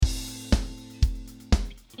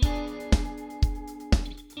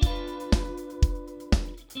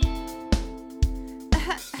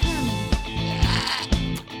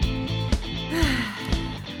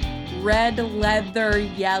red leather,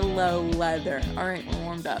 yellow leather. All right, we're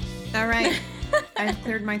warmed up. All right. I've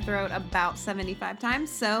cleared my throat about 75 times,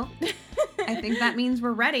 so I think that means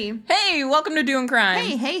we're ready. Hey, welcome to Doing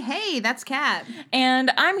Crime. Hey, that's Kat. And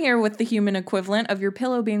I'm here with the human equivalent of your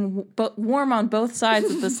pillow being warm on both sides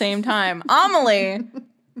at the same time. Amelie.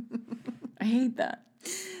 I hate that.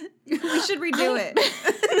 We should redo it.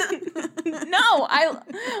 No,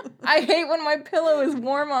 I hate when my pillow is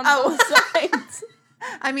warm on both sides.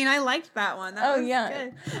 I mean, I liked that one. That was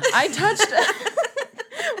good. I touched...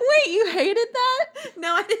 Wait, you hated that?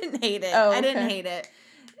 No, I didn't hate it. Oh, okay. I didn't hate it.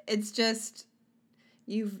 It's just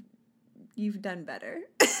you've done better.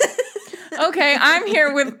 Okay, I'm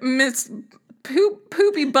here with Miss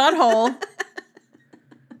Poopy Butthole.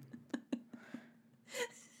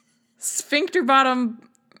 Sphincter bottom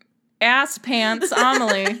ass pants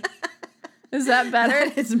Amelie. Is that better?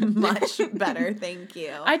 That is much better, thank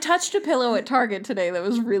you. I touched a pillow at Target today that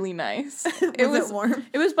was really nice. Was it warm?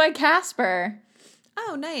 It was by Casper.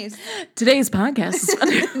 Oh, nice. Today's podcast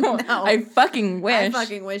is... No. I fucking wish. I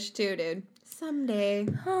fucking wish too, dude. Someday.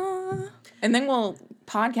 And then we'll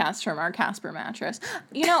podcast from our Casper mattress.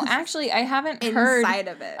 You know, actually, I haven't heard... Inside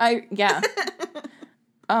of it.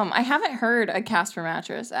 I haven't heard a Casper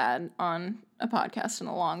mattress ad on a podcast in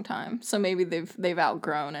a long time. So maybe they've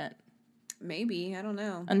outgrown it. Maybe. I don't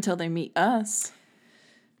know. Until they meet us.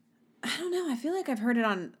 I don't know. I feel like I've heard it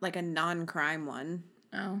on like a non-crime one.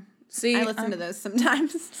 Oh. See, I listen to those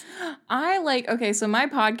sometimes. So my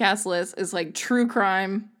podcast list is like true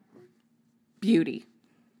crime, beauty.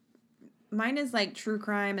 Mine is like true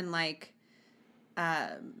crime and like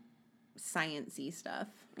science-y stuff.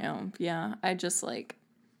 Oh, yeah. I just like...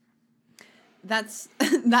 That's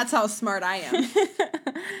how smart I am.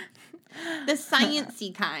 The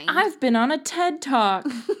science-y kind. I've been on a TED Talk.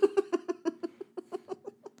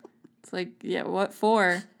 It's like, yeah, what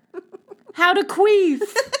for? How to queef.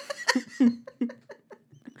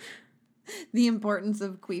 The importance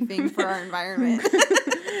of queefing for our environment.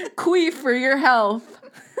 Queef for your health.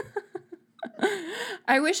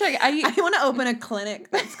 I wish I want to open a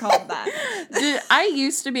clinic that's called that. I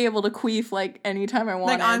used to be able to queef like anytime I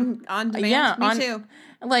wanted. Like on demand? Yeah. Me too.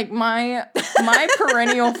 Like my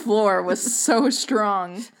perennial floor was so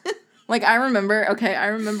strong. Like I remember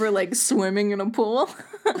like swimming in a pool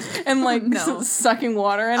and like sucking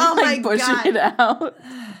water and like pushing it out.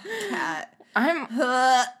 Cat.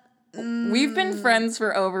 We've been friends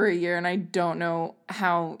for over a year and I don't know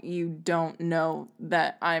how you don't know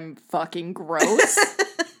that I'm fucking gross.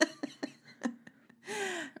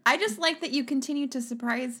 I just like that you continue to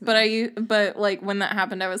surprise me. But like when that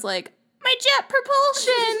happened I was like, my jet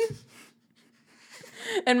propulsion.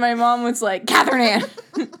 And my mom was like, Catherine Ann.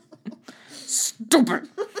 Stupid.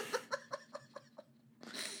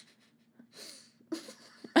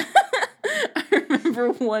 I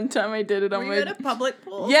remember one time I did it on Were you at a public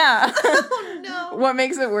pool? Yeah. Oh, no. What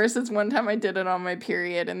makes it worse is one time I did it on my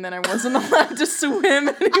period and then I wasn't allowed to swim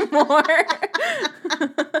anymore.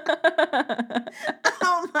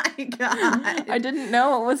 Oh my God. I didn't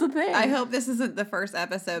know it was a thing. I hope this isn't the first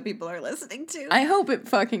episode people are listening to. I hope it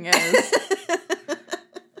fucking is.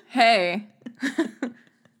 Hey.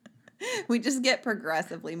 We just get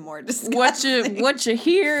progressively more disgusting. What you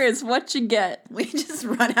hear is what you get. We just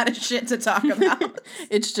run out of shit to talk about.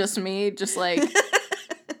 It's just me, just like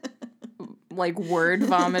word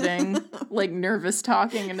vomiting, like nervous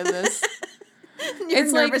talking into this.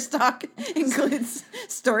 Your nervous talk includes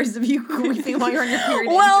stories of you queefing while you're on your period.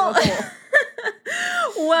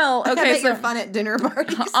 Well, okay, I bet you're fun at dinner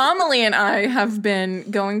parties. Amelie and I have been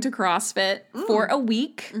going to CrossFit for a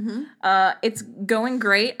week. Mm-hmm. It's going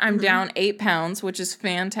great. I'm down 8 pounds, which is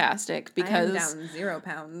fantastic because I'm down 0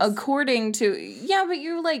 pounds. According to but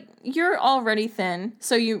you're already thin,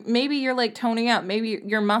 so maybe you're like toning up. Maybe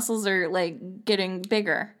your muscles are like getting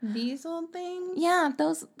bigger. These old things. Yeah,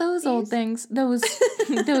 those old things. Those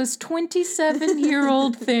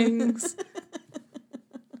 27-year-old things.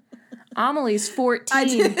 Amelie's 14. I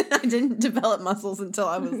didn't develop muscles until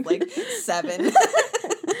I was like 7.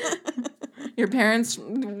 Your parents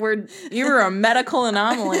you were a medical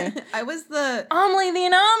anomaly. I was the Amelie the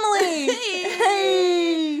anomaly.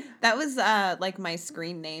 Hey. That was like my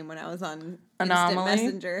screen name when I was on Anomaly? Instant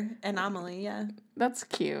Messenger. Anomaly, yeah. That's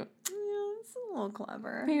cute. Yeah, it's a little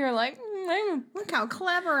clever. You're like, look how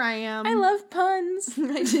clever I am. I love puns.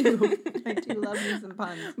 I do love me some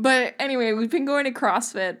puns. But anyway, we've been going to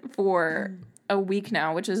CrossFit for a week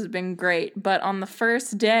now, which has been great. But on the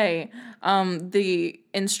first day, the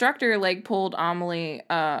instructor like pulled Amelie,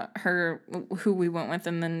 who we went with,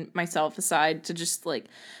 and then myself aside to just like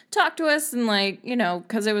talk to us and like, you know,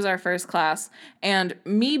 because it was our first class. And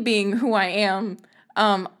me being who I am,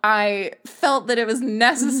 I felt that it was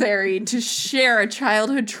necessary to share a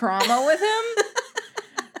childhood trauma with him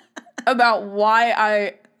about why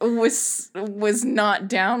I was not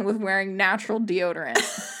down with wearing natural deodorant.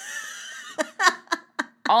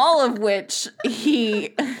 All of which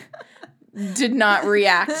he did not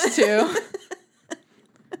react to.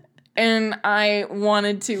 And I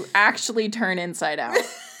wanted to actually turn inside out.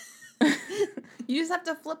 You just have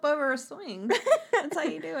to flip over a swing. That's how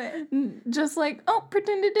you do it. Just like, oh,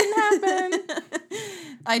 pretend it didn't happen.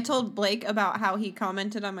 I told Blake about how he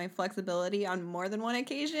commented on my flexibility on more than one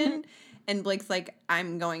occasion. And Blake's like,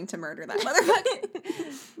 I'm going to murder that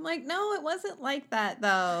motherfucker. I'm like, no, it wasn't like that,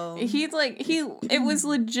 though. He's like, it was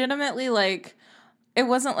legitimately like, it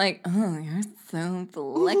wasn't like, oh, you're so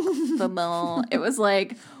flexible. It was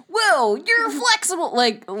like, whoa, you're flexible.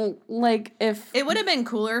 Like if... It would have been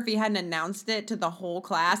cooler if he hadn't announced it to the whole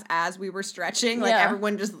class as we were stretching. Like,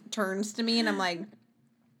 everyone just turns to me, and I'm like...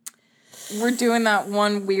 We're doing that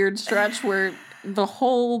one weird stretch where... The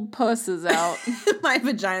whole puss is out. My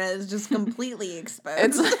vagina is just completely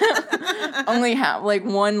exposed. It's only like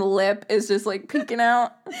one lip is just like peeking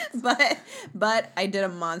out. But I did a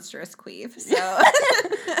monstrous queef. So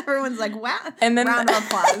everyone's like, wow. And then round of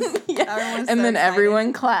applause. Yeah. And then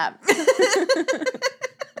everyone clapped.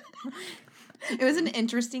 It was an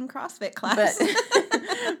interesting CrossFit class.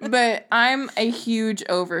 But I'm a huge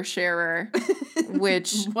oversharer,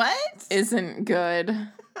 which isn't good.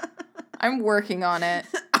 I'm working on it.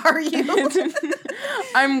 Are you?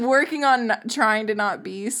 I'm working on trying to not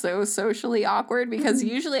be so socially awkward because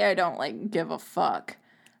usually I don't like give a fuck.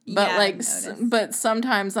 But but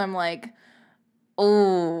sometimes I'm like,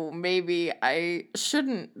 oh, maybe I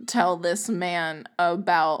shouldn't tell this man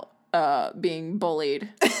about being bullied.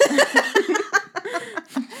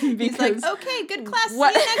 He's like, okay, good class. See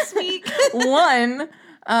you next week. One,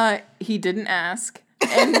 he didn't ask.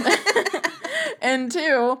 And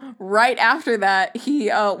two, right after that, he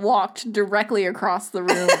walked directly across the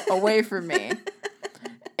room away from me.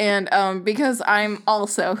 And because I'm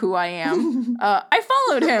also who I am, I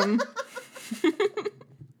followed him.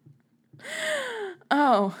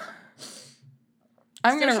 Oh.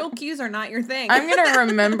 Social cues are not your thing. I'm going to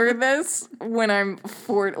remember this when I'm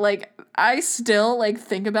 40. Like, I still, like,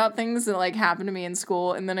 think about things that, like, happened to me in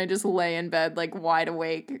school, and then I just lay in bed, like, wide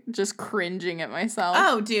awake, just cringing at myself.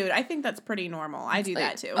 Oh, dude, I think that's pretty normal. I do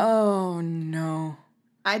that, too. Oh, no.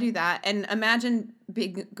 I do that. And imagine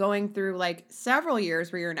going through, like, several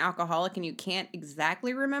years where you're an alcoholic and you can't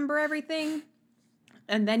exactly remember everything.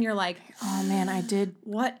 And then you're like, oh, man, I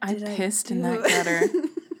pissed in that gutter.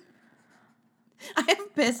 I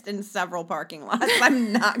have pissed in several parking lots.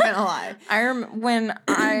 I'm not going to lie.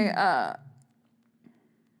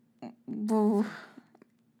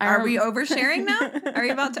 Are we oversharing now? Are we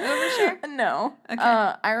about to overshare? No. Okay.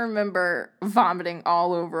 I remember vomiting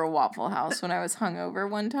all over a Waffle House when I was hungover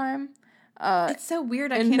one time. It's so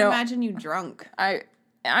weird. I can't imagine you drunk.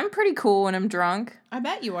 I'm pretty cool when I'm drunk. I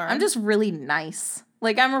bet you are. I'm just really nice.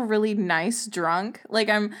 Like, I'm a really nice drunk. Like,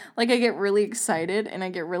 I get really excited and I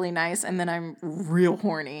get really nice and then I'm real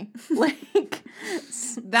horny. Like,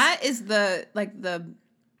 that is the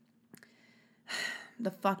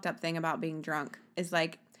fucked up thing about being drunk is,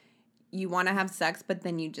 like, you want to have sex, but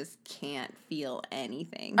then you just can't feel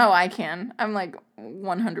anything. Oh, I can. I'm, like,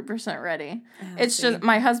 100% ready. It's just,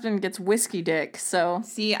 my husband gets whiskey dick, so.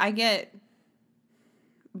 See,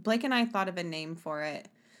 Blake and I thought of a name for it.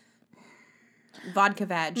 Vodka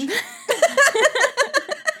vag.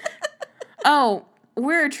 Oh,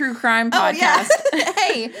 we're a true crime podcast. Oh, yeah.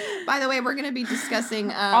 Hey, by the way, we're going to be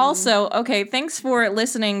discussing... Also, okay, thanks for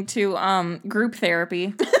listening to group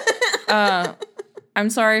therapy. I'm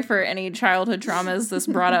sorry for any childhood traumas this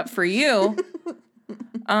brought up for you.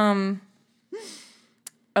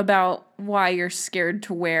 About why you're scared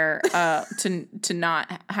to wear, to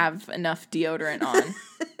not have enough deodorant on.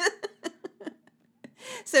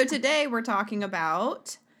 So today we're talking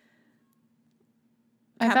about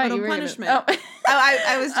capital punishment.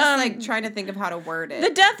 I was just trying to think of how to word it.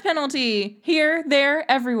 The death penalty. Here, there,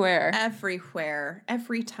 everywhere. Everywhere.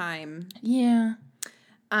 Every time. Yeah.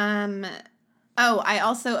 I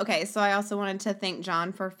also wanted to thank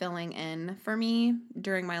John for filling in for me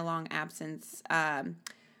during my long absence.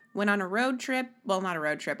 Went on a road trip. Well, not a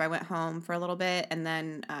road trip. I went home for a little bit, and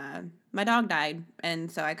then my dog died, and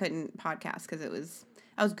so I couldn't podcast because I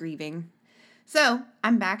was grieving. So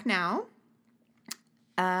I'm back now,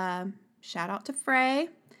 Shout out to Frey.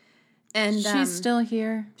 And she's still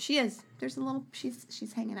here. She is. There's a little.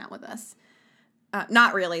 She's hanging out with us.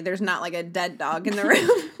 Not really. There's not like a dead dog in the room.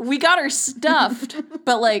 We got her stuffed,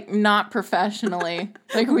 but like not professionally.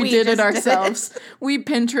 Like we did it ourselves. We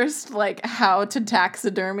Pinterest like how to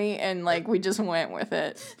taxidermy and like we just went with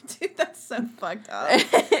it. Dude, that's so fucked up.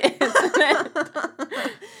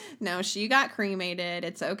 No, she got cremated.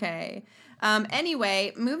 It's okay.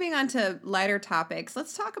 Anyway, moving on to lighter topics.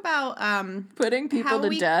 Let's talk about putting people to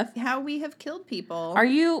death. How we have killed people. Are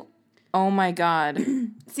you? Oh my God.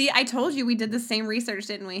 See, I told you we did the same research,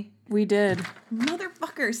 didn't we? We did.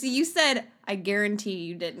 Motherfucker. See, you said, I guarantee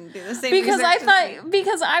you didn't do the same because research.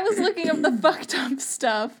 Because I was looking up the fucked up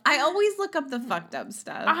stuff. I always look up the fucked up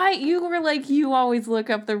stuff. You were like, you always look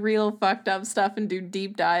up the real fucked up stuff and do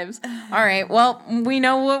deep dives. All right, well, we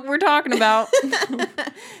know what we're talking about.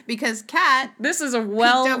 Because Kat this is peeked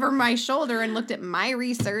over my shoulder and looked at my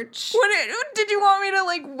research. What did you want me to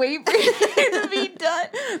like wait for you to be done?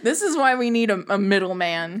 This is why we need a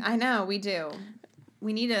middleman. I know, we do.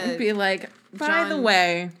 We need to be like, by the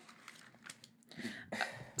way.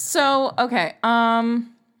 So, okay. I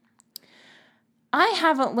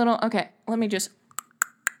have a little let me just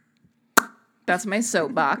that's my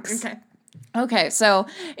soapbox. Okay, so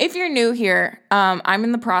if you're new here, I'm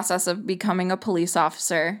in the process of becoming a police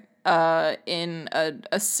officer in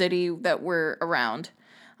a city that we're around.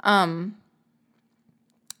 The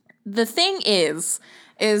thing is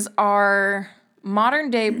our modern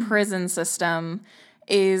day prison system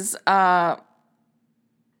is 21st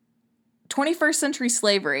century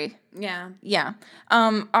slavery. Yeah. Yeah.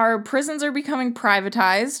 Our prisons are becoming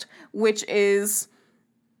privatized, which is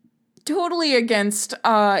totally against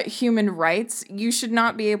human rights. You should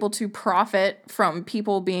not be able to profit from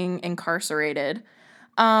people being incarcerated.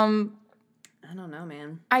 I don't know,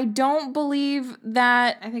 man. I don't believe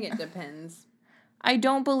that... I think it depends. I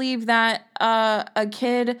don't believe that a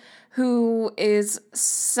kid who is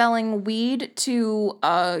selling weed to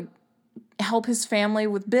help his family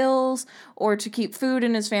with bills or to keep food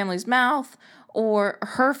in his family's mouth or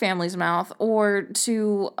her family's mouth or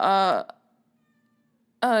to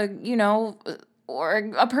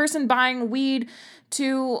or a person buying weed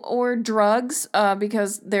or drugs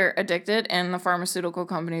because they're addicted and the pharmaceutical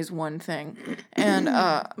company's one thing. And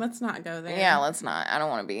let's not go there. Yeah, let's not. I don't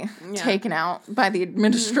want to be taken out by the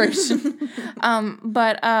administration.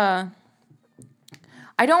 But I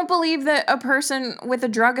don't believe that a person with a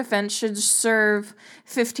drug offense should serve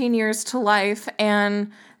 15 years to life,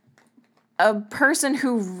 and a person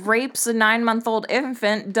who rapes a 9-month-old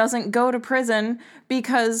infant doesn't go to prison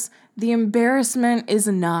because the embarrassment is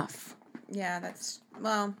enough. Yeah, it's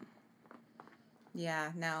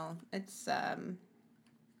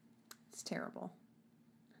terrible.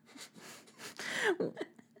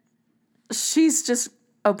 She's just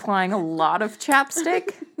applying a lot of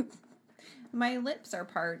chapstick. My lips are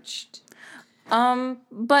parched.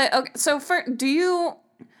 But okay, so do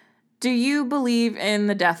you believe in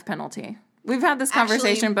the death penalty? We've had this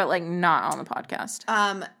conversation, but like not on the podcast.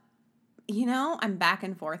 I'm back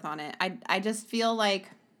and forth on it. I just feel like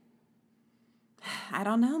I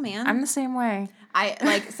don't know, man. I'm the same way.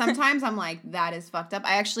 Sometimes I'm like, that is fucked up.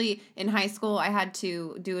 I actually, in high school, I had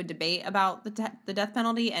to do a debate about the death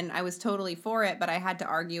penalty, and I was totally for it, but I had to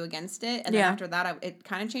argue against it. And then after that, it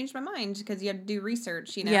kind of changed my mind because you had to do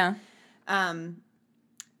research, you know? Yeah. I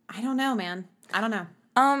don't know, man. I don't know.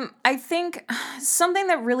 I think something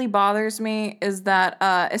that really bothers me is that,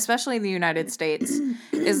 especially in the United States,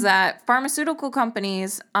 is that pharmaceutical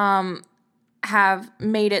companies, have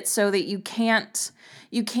made it so that you can't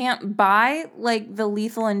buy like the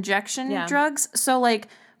lethal injection drugs. So like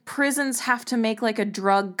prisons have to make like a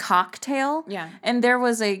drug cocktail. Yeah. And there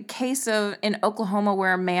was a case in Oklahoma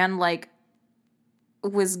where a man like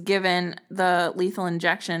was given the lethal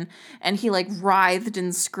injection and he like writhed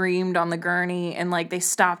and screamed on the gurney and like they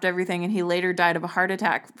stopped everything and he later died of a heart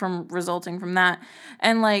attack resulting from that.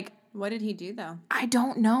 And like, what did he do though? I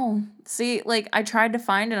don't know. See, like I tried to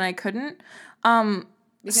find and I couldn't.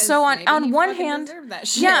 Because so on one hand,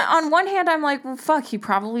 yeah, on one hand I'm like, well, fuck, he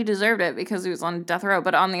probably deserved it because he was on death row.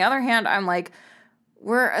 But on the other hand, I'm like,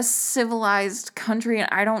 we're a civilized country and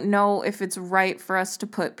I don't know if it's right for us to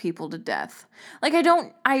put people to death. Like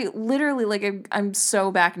I'm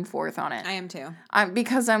so back and forth on it. I am too.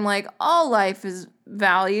 Because I'm like, all life is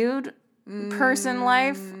valued. Person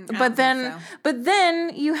life, but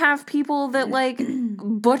then you have people that like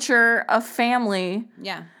butcher a family,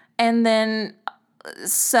 yeah, and then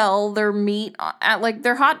sell their meat at like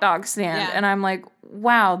their hot dog stand, and I'm like,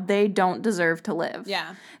 wow, they don't deserve to live.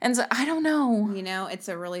 Yeah. And so I don't know. You know, it's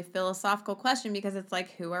a really philosophical question because it's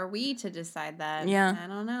like, who are we to decide that? Yeah. I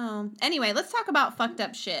don't know. Anyway, let's talk about fucked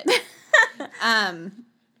up shit.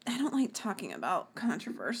 I don't like talking about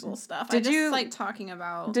controversial stuff. I just like talking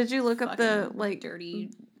about. Did you look up the like dirty,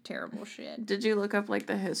 terrible shit? Did you look up like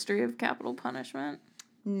the history of capital punishment?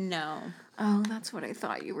 No. Oh, that's what I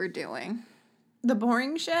thought you were doing. The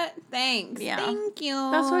boring shit? Thanks. Yeah. Thank you.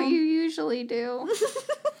 That's what you usually do.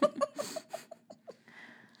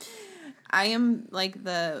 I am like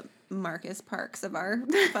the Marcus Parks of our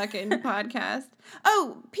fucking podcast.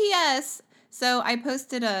 Oh, P.S. So I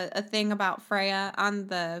posted a thing about Freya on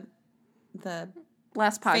the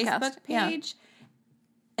last podcast Facebook page. Yeah.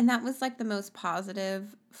 And that was like the most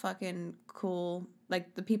positive fucking cool.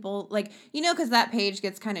 Like the people, like, you know, because that page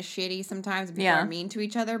gets kind of shitty sometimes. People are mean to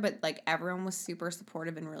each other, but like everyone was super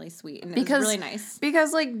supportive and really sweet. And it was really nice.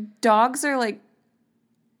 Because like dogs are like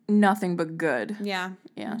nothing but good. Yeah.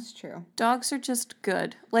 Yeah. That's true. Dogs are just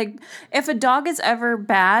good. Like if a dog is ever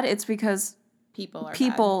bad, it's because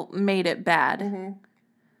people made it bad. Mm-hmm.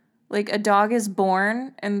 Like a dog is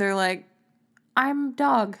born and they're like, I'm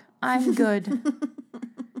dog. I'm good.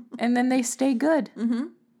 And then they stay good. Mm-hmm.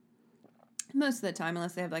 Most of the time,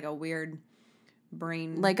 unless they have like a weird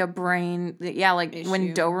brain. Like a brain. Yeah, like issue.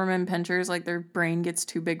 When Doberman pinchers, like their brain gets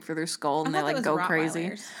too big for their skull and they like go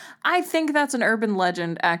crazy. I think that's an urban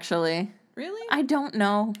legend, actually. Really? I don't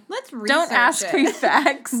know. Let's research Don't ask me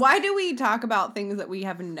facts. Why do we talk about things that we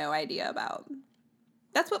have no idea about?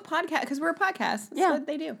 That's what because we're a podcast. That's what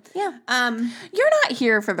they do. Yeah. You're not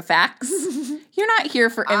here for the facts. You're not here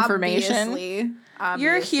for information. Obviously.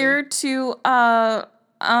 You're here to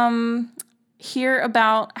hear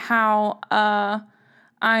about how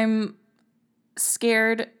I'm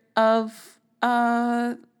scared of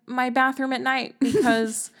my bathroom at night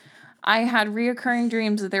because I had reoccurring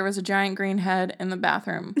dreams that there was a giant green head in the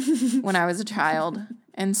bathroom when I was a child.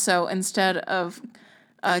 And so instead of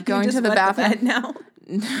going to the bathroom now.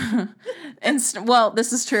 Well,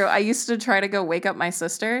 this is true. I used to try to go wake up my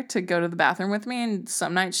sister to go to the bathroom with me, and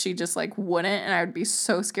some nights she just like wouldn't, and I would be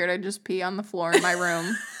so scared I'd just pee on the floor in my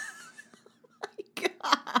room.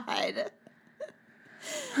 God.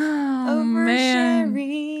 Oh, oversharing.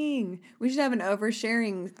 Man. We should have an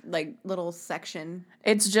oversharing like little section.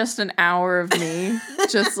 It's just an hour of me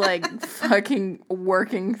just like fucking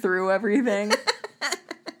working through everything.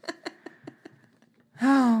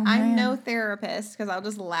 Oh, I'm no therapist because I'll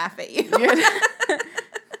just laugh at you.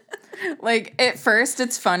 Like at first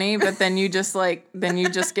it's funny, but then you just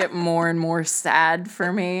get more and more sad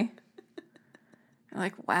for me.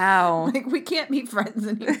 Like, wow. Like, we can't be friends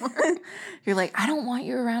anymore. You're like, I don't want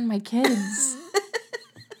you around my kids.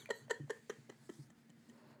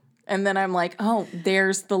 And then I'm like, oh,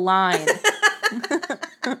 there's the line.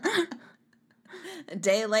 A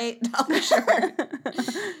day late, dollar short.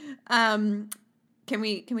 Can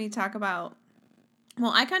we talk about...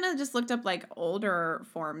 Well, I kind of just looked up, like, older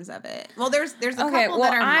forms of it. Well, there's a couple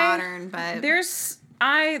that are modern, but...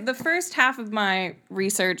 The first half of my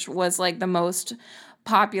research was, like, the most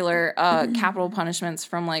popular capital punishments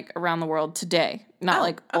from, like, around the world today.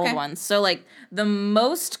 Not, old ones. So, like, the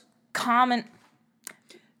most common...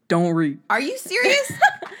 Don't read. Are you serious?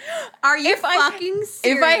 Are you fucking serious?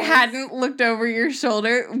 If I hadn't looked over your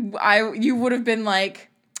shoulder, you would have been like,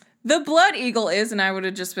 the blood eagle is, and I would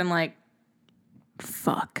have just been like,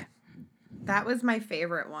 fuck. That was my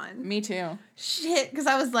favorite one. Me too. Shit, because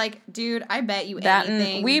I was like, dude, I bet you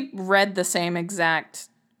anything. We read the same exact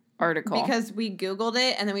article. Because we Googled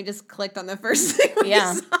it, and then we just clicked on the first thing we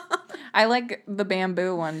saw. I like the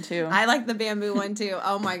bamboo one, too. I like the bamboo one, too.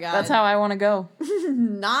 Oh, my God. That's how I want to go.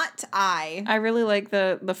 Not I. I really like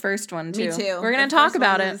the first one, too. Me, too. We're going to talk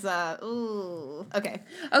about it. Ooh. Okay.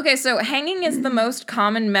 Okay, so hanging is the most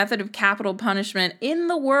common method of capital punishment in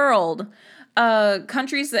the world.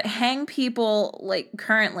 Countries that hang people, like,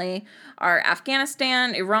 currently are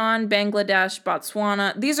Afghanistan, Iran, Bangladesh,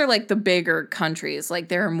 Botswana. These are, like, the bigger countries. Like,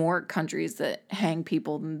 there are more countries that hang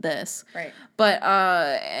people than this. Right. But,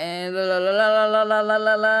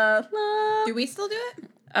 do we still do it?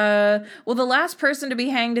 Well, the last person to be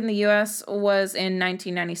hanged in the U.S. was in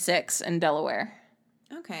 1996 in Delaware.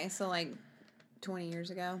 Okay, so, like, 20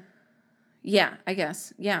 years ago? Yeah, I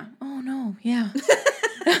guess. Yeah. Oh, no. Yeah.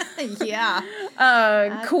 Yeah.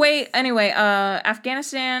 Kuwait, anyway,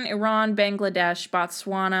 Afghanistan, Iran, Bangladesh,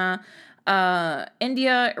 Botswana,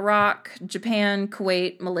 India, Iraq, Japan,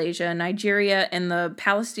 Kuwait, Malaysia, Nigeria, and the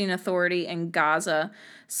Palestine Authority in Gaza,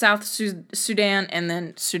 South Sudan, and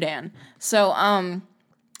then Sudan. So,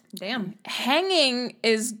 Damn. Hanging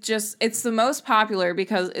is just, it's the most popular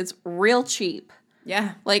because it's real cheap.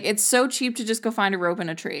 Yeah. Like, it's so cheap to just go find a rope in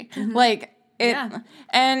a tree. Like, and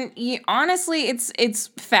honestly, it's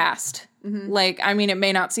fast. Like, I mean, it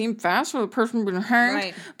may not seem fast for the person being hanged,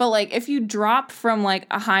 Right. but, like, if you drop from, like,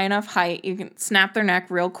 a high enough height, you can snap their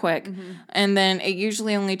neck real quick, and then it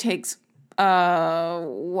usually only takes,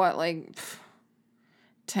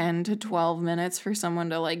 10 to 12 minutes for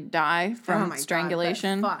someone to, like, die from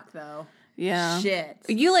strangulation. God, fuck, though. Yeah. Shit.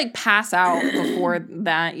 You, like, pass out before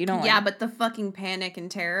that. You don't, Yeah, but the fucking panic and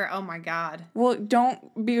terror, oh my God. Well,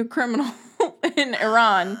 don't be a criminal in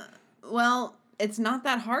Iran. Well, it's not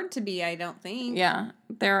that hard to be, I don't think. Yeah.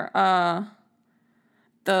 In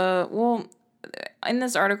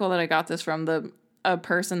this article that I got this from, a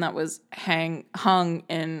person that was hung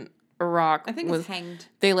in Iraq I think it's hanged.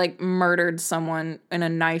 They, like, murdered someone in a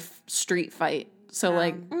knife street fight. So,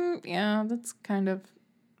 that's kind of...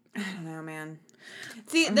 I don't know, man.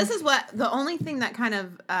 See, this is the only thing that kind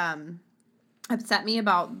of upset me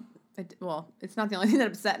about, well, it's not the only thing that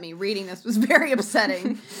upset me. Reading this was very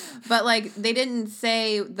upsetting. But, like, they didn't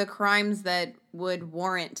say the crimes that would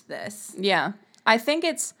warrant this. Yeah. I think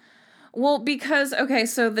it's... Well, because, okay,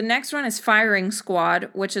 so the next one is firing squad,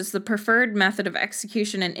 which is the preferred method of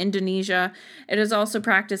execution in Indonesia. It is also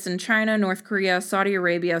practiced in China, North Korea, Saudi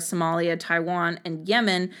Arabia, Somalia, Taiwan, and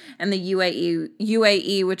Yemen, and the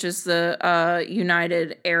UAE, which is the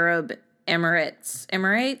United Arab Emirates.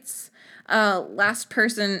 The last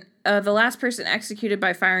person executed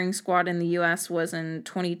by firing squad in the U.S. was in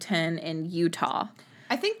 2010 in Utah.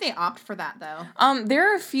 I think they opt for that, though.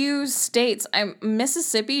 There are a few states.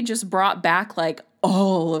 Mississippi just brought back, like,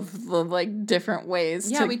 all of the, like, different ways to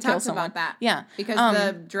kill someone. Yeah, we talked about that. Yeah. Because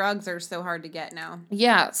the drugs are so hard to get now.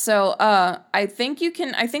 Yeah, so I think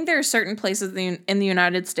there are certain places in the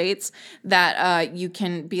United States that you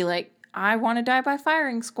can be like, I want to die by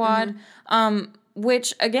firing squad,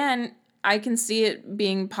 which, again... I can see it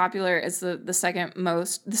being popular as the second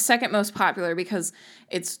most popular because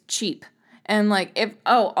it's cheap. And, like, if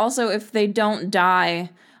they don't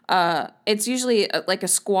die, it's usually like a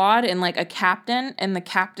squad and, like, a captain, and the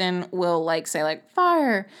captain will, like, say, like,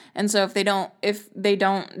 fire. And so if they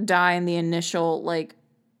don't die in the initial, like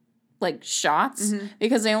shots,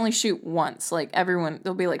 because they only shoot once, like,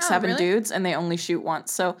 there'll be, like, 7 dudes, and they only shoot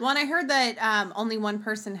once. So, well, and I heard that only one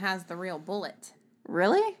person has the real bullet.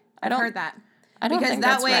 Really? I've heard that. I don't think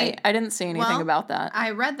that's right. I didn't see anything about that.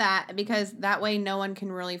 I read that because that way no one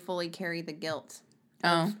can really fully carry the guilt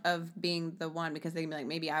of being the one, because they can be like,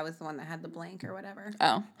 maybe I was the one that had the blank or whatever.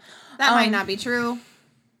 Oh. That might not be true.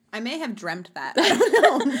 I may have dreamt that. I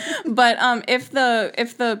don't know. But if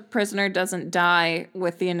the prisoner doesn't die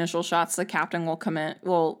with the initial shots, the captain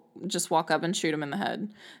will just walk up and shoot him in the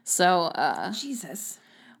head. So Jesus.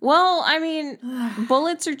 Well, I mean,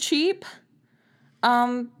 bullets are cheap.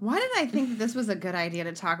 Why did I think that this was a good idea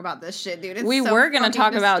to talk about this shit, dude? We were going to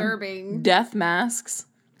talk about death masks.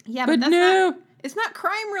 Yeah, but that's it's not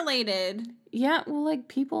crime related. Yeah, well, like,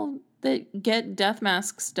 people that get death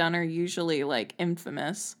masks done are usually, like,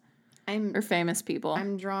 infamous. Or famous people.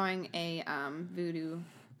 I'm drawing a voodoo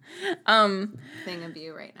thing of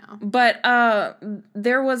you right now. But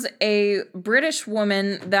there was a British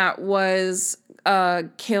woman that was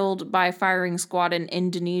killed by firing squad in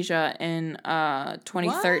Indonesia in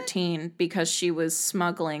 2013 because she was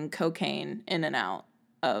smuggling cocaine in and out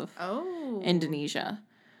of Indonesia.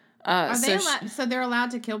 Are they allowed? So they're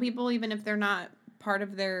allowed to kill people even if they're not part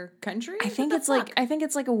of their country? I think it's like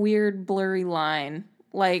a weird blurry line.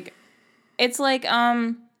 Like, it's like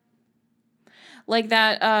that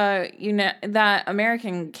that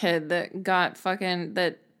American kid that got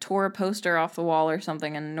that tore a poster off the wall or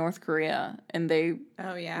something in North Korea, and they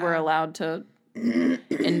were allowed to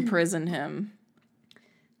imprison him.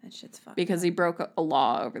 That shit's fucked because up. He broke a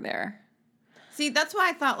law over there. See, that's why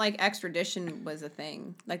I thought, like, extradition was a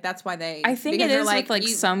thing. Like, that's why they... I think it is with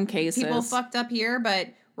some cases. People fucked up here, but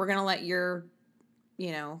we're going to let your,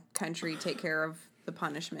 country take care of the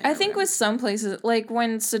punishment. I think with some places, like,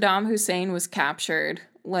 when Saddam Hussein was captured,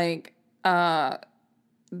 like, the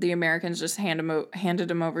Americans just handed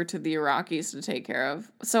him over to the Iraqis to take care of.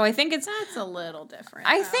 So I think that's a little different.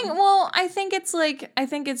 I think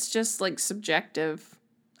it's just, like, subjective.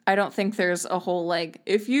 I don't think there's a whole, like,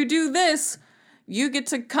 if you do this, you get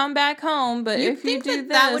to come back home, but if you do this...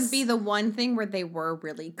 that would be the one thing where they were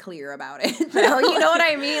really clear about it. So, you know what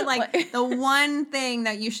I mean? Like, the one thing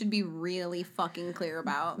that you should be really fucking clear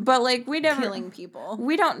about. But, like, we never... Killing people.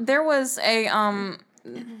 We don't... There was a,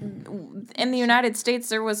 in the United States,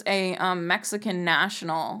 there was a Mexican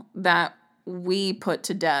national that we put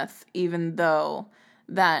to death, even though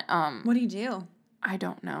that What do you do? I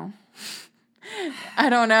don't know. I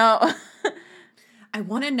don't know. I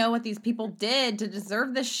want to know what these people did to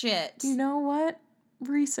deserve this shit. You know what?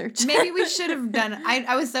 Research. Maybe we should have done.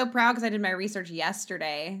 I was so proud because I did my research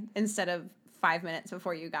yesterday instead of 5 minutes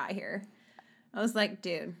before you got here. I was like,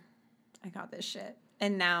 dude, I got this shit.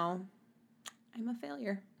 And now I'm a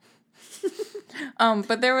failure.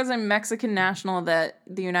 But there was a Mexican national that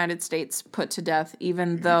the United States put to death,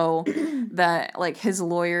 even though that like his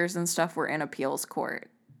lawyers and stuff were in appeals court.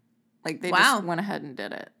 Like they just went ahead and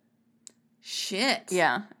did it. Shit.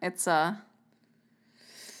 Yeah, it's a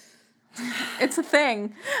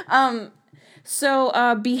thing.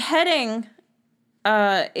 So beheading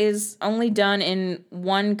is only done in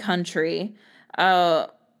one country.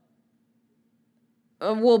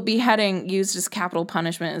 Beheading used as capital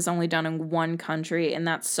punishment is only done in one country, and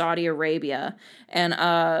that's Saudi Arabia. And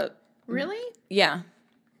really? Yeah.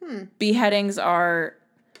 Beheadings are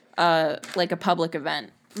like a public event.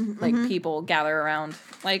 Mm-hmm. Like people gather around.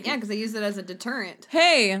 Like yeah, because they use it as a deterrent.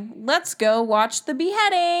 Hey, let's go watch the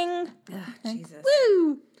beheading. Ugh, Jesus.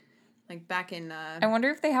 Woo! Like back in I wonder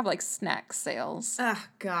if they have like snack sales. Oh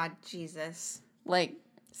God, Jesus. Like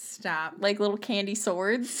stop. Like little candy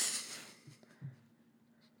swords.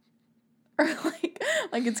 Or like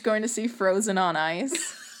it's going to see Frozen on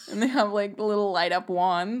ice. And they have like little light up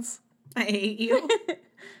wands. I hate you.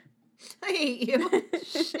 I hate you.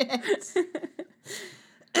 Shit.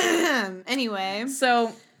 Anyway.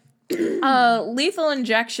 So, lethal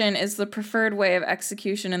injection is the preferred way of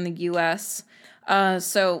execution in the U.S.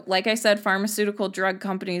 So, like I said, pharmaceutical drug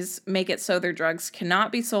companies make it so their drugs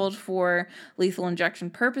cannot be sold for lethal injection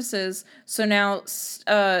purposes. So now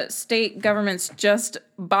state governments just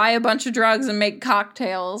buy a bunch of drugs and make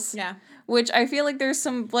cocktails. Yeah. Which I feel like there's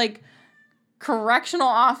some, like, correctional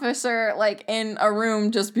officer, like, in a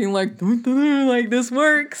room just being like, like, this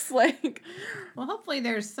works. Like... Well, hopefully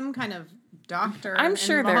there's some kind of doctor I'm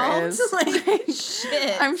sure involved. there is. Like,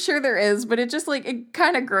 shit. I'm sure there is, but it just, like, it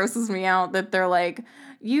kind of grosses me out that they're like,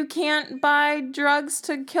 you can't buy drugs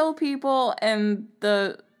to kill people, and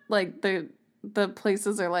the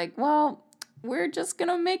places are like, well, we're just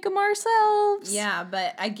gonna make them ourselves. Yeah,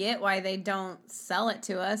 but I get why they don't sell it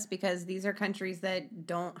to us, because these are countries that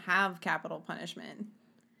don't have capital punishment.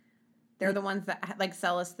 They're the ones that, like,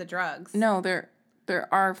 sell us the drugs. No, there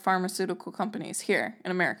are pharmaceutical companies here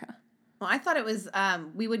in America. Well, I thought it was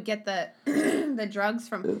we would get the the drugs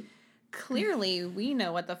from. Clearly, we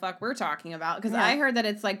know what the fuck we're talking about, because I heard that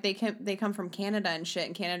it's like they come from Canada and shit,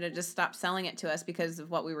 and Canada just stopped selling it to us because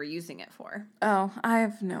of what we were using it for. Oh, I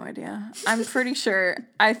have no idea. I'm pretty sure.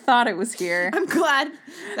 I thought it was here. I'm glad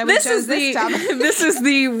that we chose this topic. This is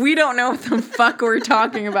the we don't know what the fuck we're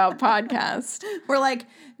talking about podcast. We're like,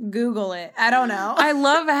 Google it. I don't know. I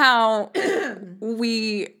love how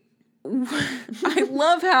I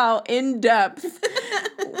love how in depth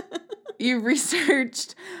you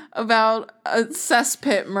researched about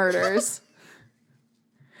cesspit murders.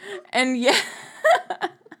 And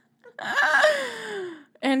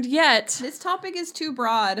yet this topic is too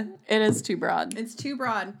broad. It is too broad. It's too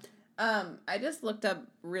broad. I just looked up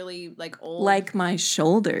really like old, like my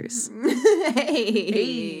shoulders.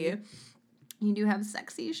 Hey. You do have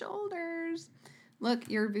sexy shoulders. Look,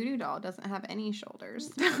 your voodoo doll doesn't have any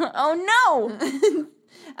shoulders. Oh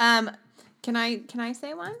no. Can I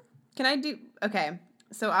say one? Can I do? Okay.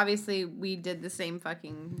 So obviously we did the same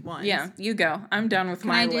fucking ones. Yeah, you go. I'm done with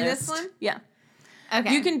my list. Can I do this one? Yeah.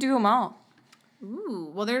 Okay. You can do them all.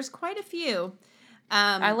 Ooh, well, there's quite a few.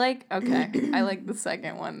 I like the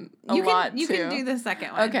second one a lot, too. You can do the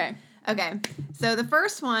second one. Okay. So the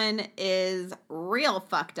first one is real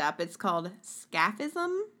fucked up. It's called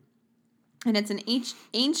scaphism. And it's an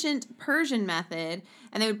ancient Persian method.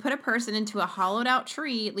 And they would put a person into a hollowed out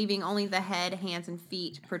tree, leaving only the head, hands, and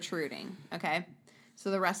feet protruding. Okay? So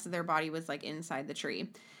the rest of their body was like inside the tree.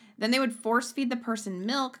 Then they would force feed the person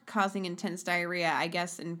milk, causing intense diarrhea. I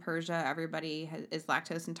guess in Persia, everybody is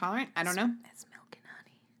lactose intolerant. I don't know. It's milk and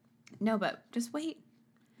honey. No, but just wait.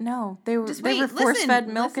 No, they were force-fed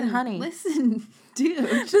milk and honey. Listen, dude.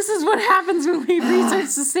 This is what happens when we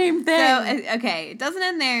research the same thing. So, okay, it doesn't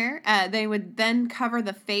end there. They would then cover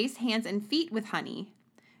the face, hands, and feet with honey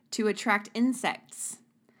to attract insects,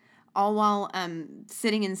 all while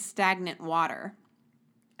sitting in stagnant water.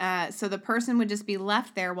 So the person would just be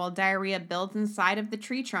left there while diarrhea builds inside of the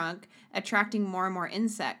tree trunk, attracting more and more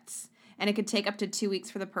insects. And it could take up to 2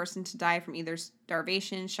 weeks for the person to die from either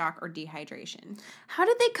starvation, shock, or dehydration. How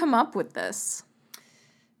did they come up with this?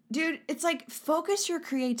 Dude, it's like focus your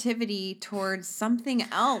creativity towards something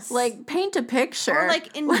else. Like paint a picture. Or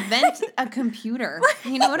like invent a computer.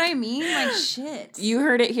 You know what I mean? Like shit. You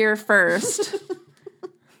heard it here first.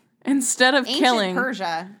 Instead of Ancient killing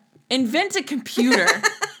Persia. Invent a computer.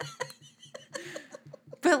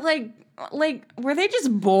 But like were they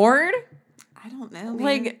just bored? I don't know, man.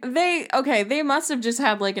 Like they must have just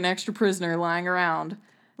had like an extra prisoner lying around.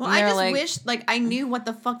 Well, I just wish like I knew what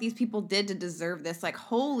the fuck these people did to deserve this. Like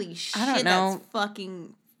holy shit, I don't know. That's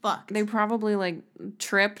fucking fucked. They probably like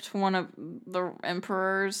tripped one of the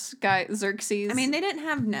emperor's guy, Xerxes. I mean, they didn't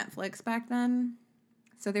have Netflix back then.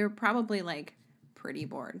 So they were probably like pretty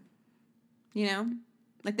bored. You know?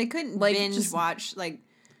 Like they couldn't like, binge watch like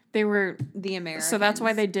they were the Americans. So that's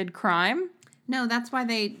why they did crime? No, that's why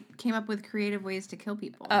they came up with creative ways to kill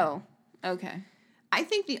people. Oh, okay. I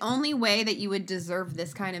think the only way that you would deserve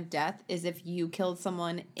this kind of death is if you killed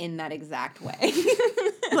someone in that exact way.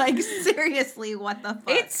 Like, seriously, what the fuck?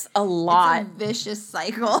 It's a lot. It's a vicious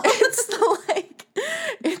cycle.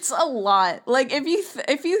 It's a lot. Like,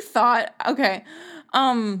 if you thought, okay,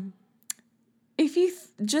 if you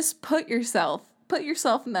just put yourself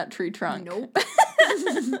in that tree trunk. Nope.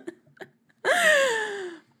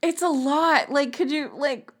 It's a lot. Like, could you,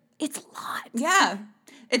 like, it's a lot. Yeah.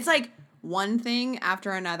 It's like one thing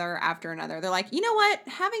after another after another. They're like, you know what?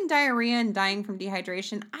 Having diarrhea and dying from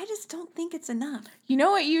dehydration, I just don't think it's enough. You know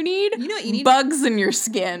what you need? You know what you need? Bugs in your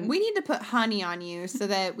skin. We need to put honey on you so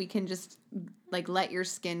that we can just, like, let your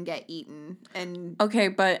skin get eaten. And okay,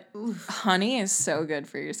 but honey is so good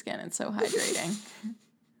for your skin. It's so hydrating.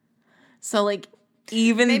 So, like,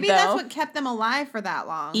 maybe that's what kept them alive for that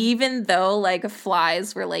long. Even though, like,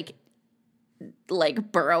 flies were, like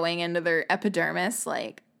burrowing into their epidermis,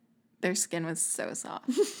 like, their skin was so soft.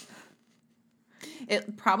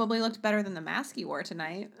 It probably looked better than the mask you wore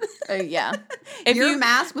tonight. Yeah. Your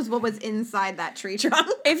mask was what was inside that tree trunk.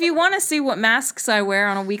 If you want to see what masks I wear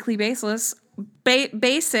on a weekly basis,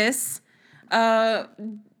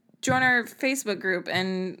 join our Facebook group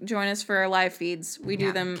and join us for our live feeds. We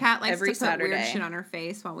do them Kat likes every to put Saturday. Weird shit on her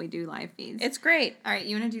face while we do live feeds. It's great. All right,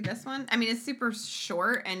 you want to do this one? I mean, it's super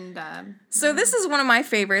short and. So this is one of my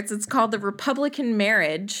favorites. It's called The Republican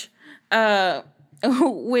Marriage,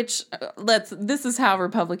 which this is how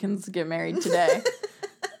Republicans get married today.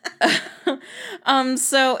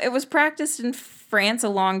 So it was practiced in France a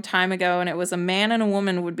long time ago, and it was a man and a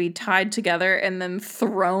woman would be tied together and then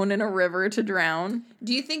thrown in a river to drown.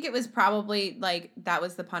 Do you think it was probably, like, that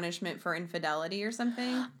was the punishment for infidelity or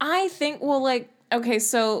something? I think, well, like, okay,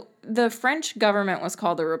 so the French government was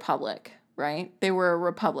called a republic, right? They were a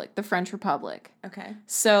republic, the French Republic. Okay.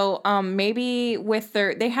 So maybe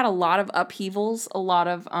they had a lot of upheavals, a lot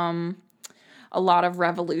of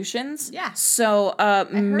revolutions. Yeah. So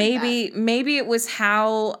maybe it was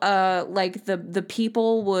how like the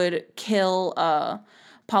people would kill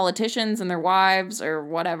politicians and their wives or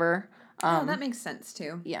whatever. That makes sense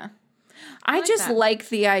too. Yeah. I just like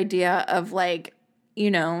the idea of, like,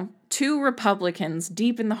 you know, two Republicans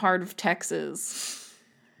deep in the heart of Texas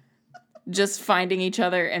just finding each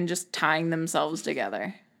other and just tying themselves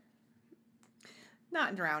together.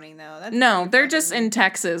 Not drowning, though. They're just in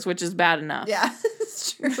Texas, which is bad enough. Yeah,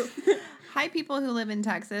 it's true. Hi, people who live in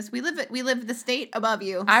Texas. We live the state above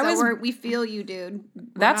you. We feel you, dude.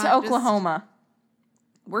 That's Oklahoma.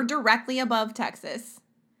 We're directly above Texas.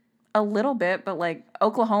 A little bit, but, like,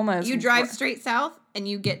 Oklahoma is... You drive straight south, and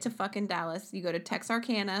you get to fucking Dallas. You go to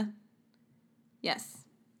Texarkana. Yes.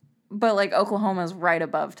 But, like, Oklahoma's right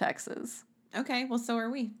above Texas. Okay, well, so are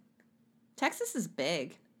we. Texas is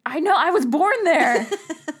big. I know, I was born there.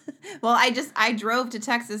 Well, I drove to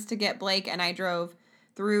Texas to get Blake, and I drove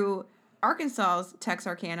through Arkansas's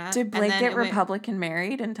Texarkana. Did Blake get Republican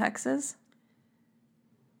married in Texas?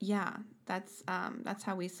 Yeah, that's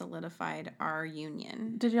how we solidified our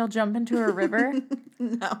union. Did y'all jump into a river?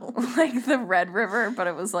 No. Like the Red River, but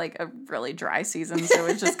it was, like, a really dry season, so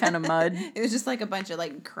it was just kind of mud. It was just, like, a bunch of,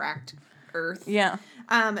 like, cracked earth. Yeah.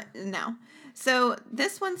 No. So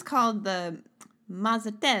this one's called the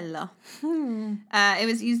Mazzatello. It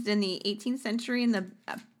was used in the 18th century in the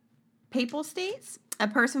Papal States. A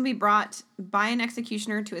person would be brought by an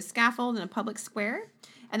executioner to a scaffold in a public square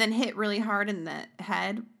and then hit really hard in the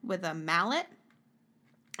head with a mallet.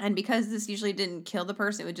 And because this usually didn't kill the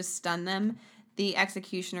person, it would just stun them, the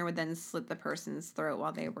executioner would then slit the person's throat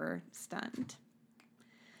while they were stunned.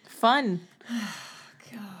 Fun.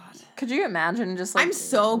 God. Could you imagine just, like, I'm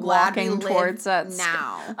so glad walking towards that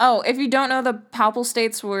now. Oh, if you don't know, the Papal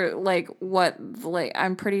States were, like, what, like,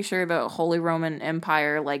 I'm pretty sure the Holy Roman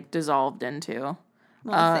Empire, like, dissolved into.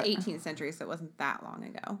 Well, it's the 18th century, so it wasn't that long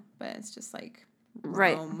ago. But it's just, like,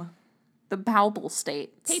 Right. The palpal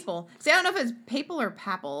states. Papal. See, I don't know if it's papal or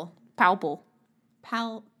papal. Palpal.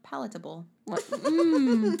 Palatable.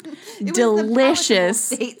 Delicious.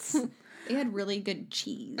 The states. They had really good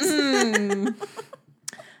cheese.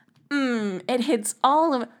 It hits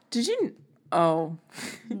all of... Did you... Oh.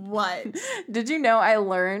 What? Did you know I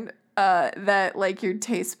learned that, like, your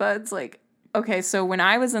taste buds, like... Okay, so when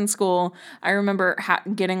I was in school, I remember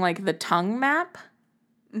getting, like, the tongue map.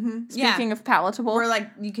 Mm-hmm. Speaking of palatable. Where, like,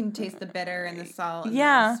 you can taste the bitter and the salt and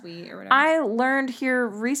the sweet or whatever. I learned here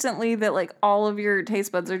recently that, like, all of your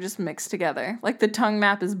taste buds are just mixed together. Like, the tongue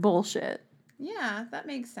map is bullshit. Yeah, that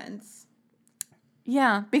makes sense.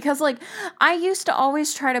 Yeah, because, like, I used to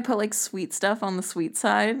always try to put, like, sweet stuff on the sweet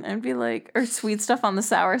side and be like, or sweet stuff on the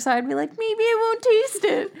sour side and be like, maybe I won't taste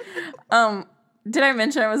it. Did I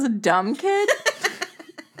mention I was a dumb kid?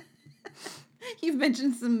 You've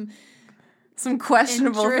mentioned some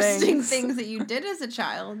questionable interesting things that you did as a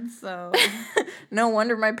child, so... No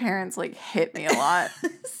wonder my parents, like, hit me a lot.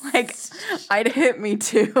 Like, I'd hit me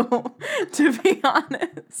too, to be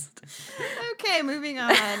honest. Okay, moving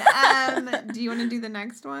on. Do you want to do the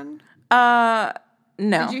next one? No.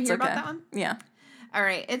 Did you hear about that one? Yeah. All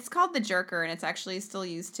right, it's called the jerker, and it's actually still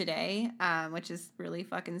used today, which is really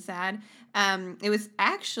fucking sad. It was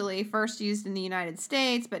actually first used in the United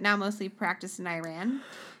States, but now mostly practiced in Iran.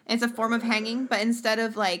 It's a form of hanging, but instead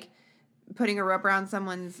of, like, putting a rope around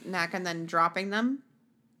someone's neck and then dropping them,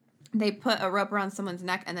 they put a rope around someone's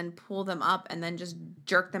neck and then pull them up and then just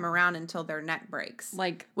jerk them around until their neck breaks.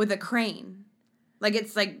 Like... With a crane. Like,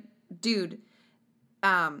 it's like, dude.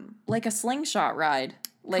 Like a slingshot ride.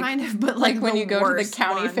 Like, kind of, but like when you go to the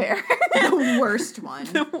county fair. The worst one.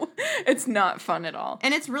 It's not fun at all.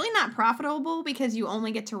 And it's really not profitable because you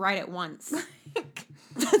only get to ride it once.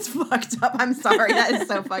 That's fucked up. I'm sorry. That is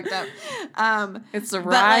so fucked up. It's the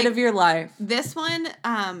ride of your life. This one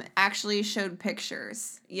actually showed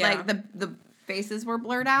pictures. Yeah. Like the faces were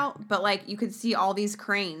blurred out, but like you could see all these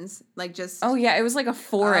cranes. Like just... Oh yeah, it was like a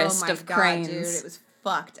forest of cranes. Dude, it was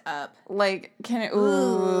fucked up. Like, can it...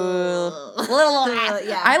 Ooh.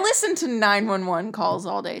 Yeah. I listened to 911 calls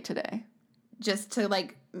all day today. Just to,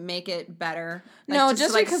 like, make it better. Like, no,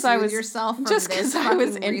 just because I was... yourself from just because I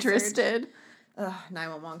was interested. Ugh,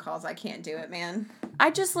 911 calls. I can't do it, man. I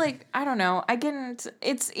just, like, I don't know. I get into...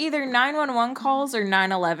 It's either 911 calls or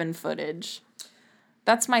 9/11 footage.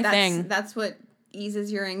 That's my thing. That's what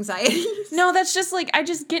eases your anxiety. No, that's just, like, I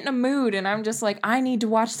just get in a mood and I'm just like, I need to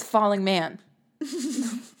watch The Falling Man.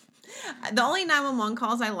 The only 911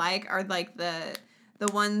 calls I like are like the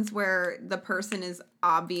ones where the person is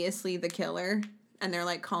obviously the killer and they're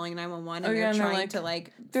like calling 911 and they're trying to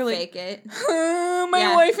like fake it.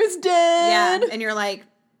 My wife is dead. Yeah, and you're like,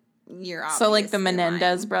 you're obviously so like the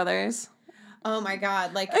Menendez brothers. Oh my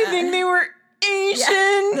god, like I think they were Asian.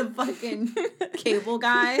 Yeah, the fucking cable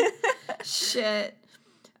guy. Shit.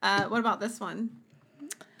 What about this one?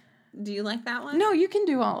 Do you like that one? No, you can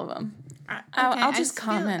do all of them. Okay, I'll just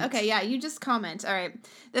comment. Okay, yeah, you just comment. All right.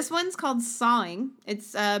 This one's called sawing.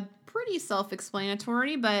 It's pretty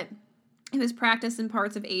self-explanatory, but it was practiced in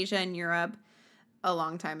parts of Asia and Europe a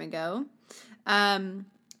long time ago.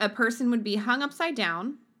 A person would be hung upside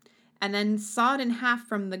down and then sawed in half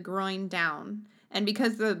from the groin down. And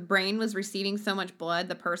because the brain was receiving so much blood,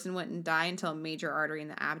 the person wouldn't die until a major artery in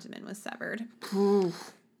the abdomen was severed.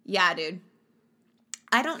 Oof. Yeah, dude.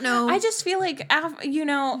 I don't know. I just feel like, you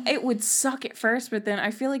know, it would suck at first, but then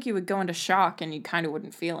I feel like you would go into shock and you kind of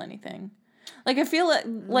wouldn't feel anything. Like, I feel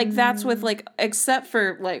like that's with, like, except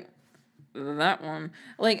for, like, that one.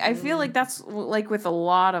 Like, I feel like that's, like, with a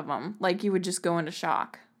lot of them. Like, you would just go into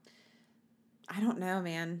shock. I don't know,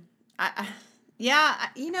 man. Yeah,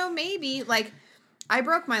 you know, maybe. Like, I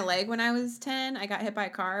broke my leg when I was 10. I got hit by a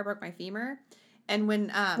car. I broke my femur. And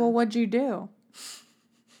when... well, what'd you do?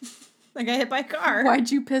 I got hit by a car.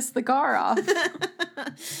 Why'd you piss the car off?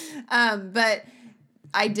 But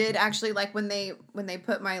I did actually, like, when they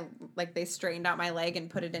put my, like, they straightened out my leg and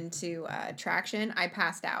put it into traction, I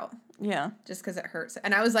passed out. Yeah. Just because it hurts.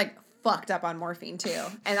 And I was, like, fucked up on morphine, too.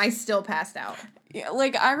 And I still passed out. Yeah,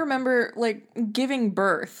 like, I remember, like, giving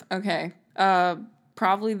birth, okay.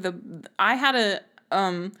 Probably I had a,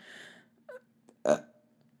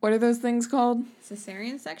 what are those things called?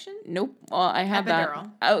 Cesarean section? Nope. Well, I had epidural.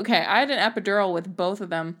 That. Okay, I had an epidural with both of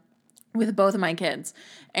them, with both of my kids.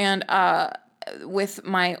 And with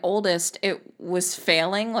my oldest, it was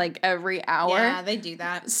failing, like, every hour. Yeah, they do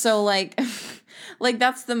that. So, like, like,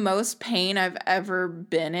 that's the most pain I've ever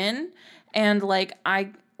been in. And, like, I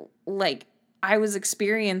was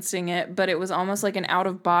experiencing it, but it was almost like an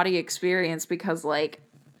out-of-body experience because, like,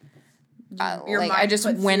 your I just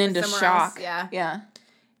went into shock. Else. Yeah. Yeah.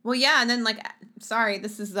 Well, yeah, and then sorry,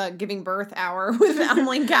 this is the giving birth hour with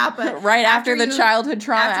Ameline Kappa. Right after the childhood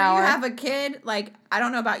trauma hour. After you have a kid, I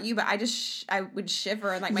don't know about you, but I would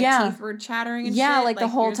shiver and my teeth were chattering and shit. Yeah, the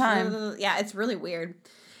whole time. Yeah, it's really weird.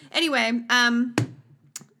 Anyway,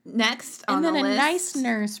 next on the list. And then a nice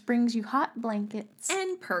nurse brings you hot blankets.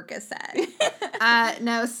 And Percocet.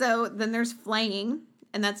 No, so then there's flaying.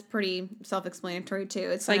 And that's pretty self-explanatory, too.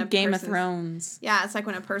 It's like Game of Thrones. Yeah, it's like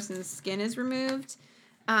when a person's skin is removed.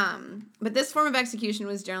 But this form of execution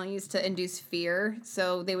was generally used to induce fear.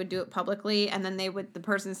 So they would do it publicly, and then the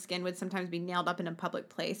person's skin would sometimes be nailed up in a public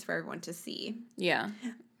place for everyone to see. Yeah.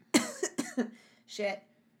 Shit.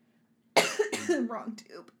 Wrong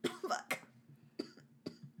tube. Fuck.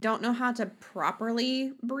 Don't know how to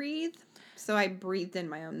properly breathe. So I breathed in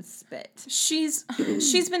my own spit. She's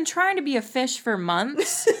been trying to be a fish for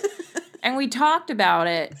months, and we talked about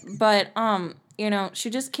it, but she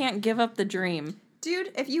just can't give up the dream.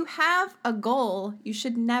 Dude, if you have a goal, you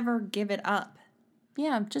should never give it up.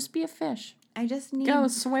 Yeah, just be a fish. I just need go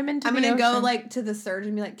swim into the ocean. I'm gonna go to the surgeon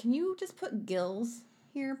and be like, "Can you just put gills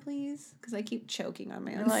here, please?" Because I keep choking on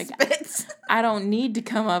my own spit. I don't need to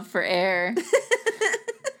come up for air.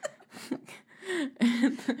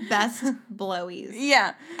 Best blowies.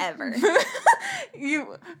 Yeah. Ever.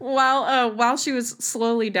 While she was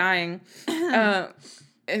slowly dying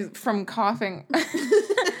from coughing.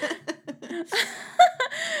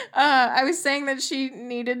 I was saying that she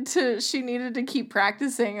needed to keep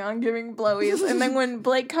practicing on giving blowies, and then when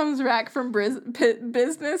Blake comes back from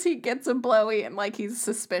business, he gets a blowy and he's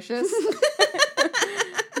suspicious.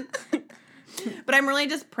 But I'm really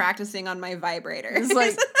just practicing on my vibrator.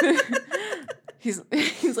 It's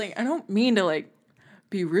he's like, I don't mean to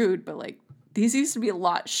be rude, but these used to be a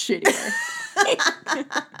lot shittier.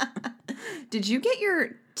 Did you get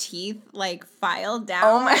your teeth filed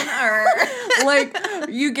down? Or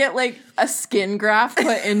you get a skin graft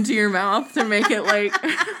put into your mouth to make it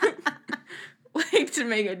to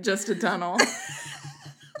make it just a tunnel.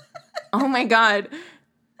 Oh my God.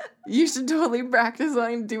 You should totally practice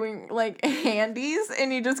on doing handies,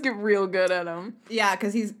 and you just get real good at them. Yeah,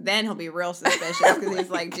 because he'll be real suspicious because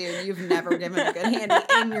he's like, dude, you've never given a good handy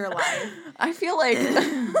in your life. I feel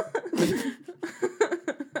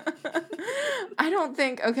I don't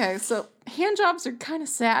think, okay, so hand jobs are kind of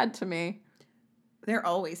sad to me. They're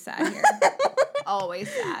always sad here. Always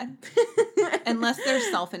sad. Unless they're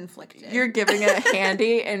self-inflicted. You're giving it a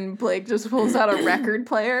handy, and Blake just pulls out a record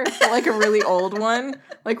player, a really old one,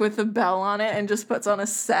 with a bell on it, and just puts on a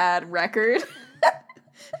sad record.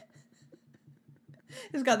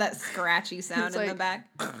 It's got that scratchy sound in the back.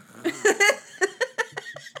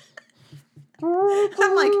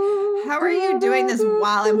 I'm like, how are you doing this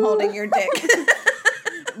while I'm holding your dick?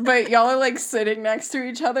 But y'all are sitting next to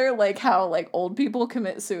each other, how old people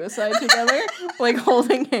commit suicide together,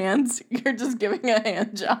 holding hands. You're just giving a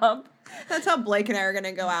hand job. That's how Blake and I are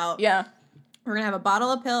gonna go out. Yeah, we're gonna have a bottle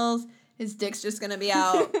of pills. His dick's just gonna be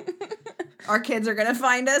out. Our kids are gonna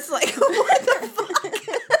find us what the fuck?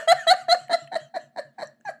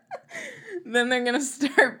 Then they're gonna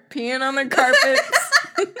start peeing on the carpets.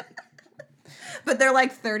 But they're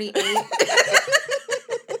 38.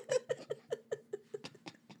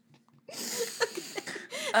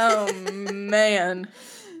 Oh, man.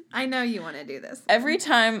 I know you want to do this. Every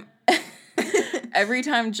time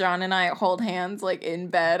John and I hold hands, in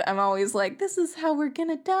bed, I'm always like, this is how we're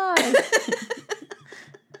gonna die.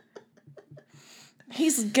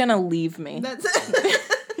 He's gonna leave me. That's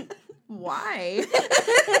why?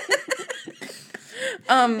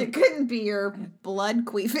 It couldn't be your blood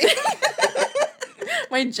queefing.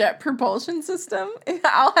 My jet propulsion system?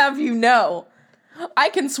 I'll have you know, I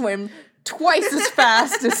can swim twice as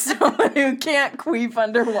fast as someone who can't queef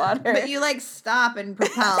underwater. But you stop and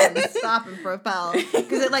propel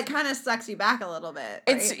because it kind of sucks you back a little bit.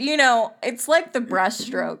 Right? It's it's like the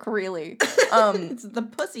breaststroke, really. It's the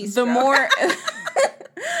pussy stroke.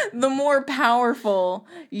 The more powerful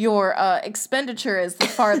your expenditure is, the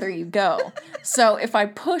farther you go. So if I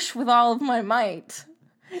push with all of my might,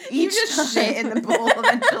 you just shit in the pool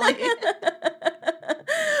eventually.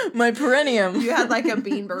 My perineum. You had a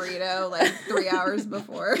bean burrito 3 hours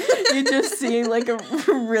before. You just see a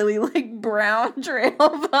really brown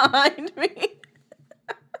trail behind me.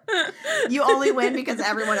 You only win because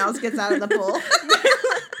everyone else gets out of the pool.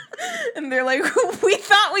 And they're like, we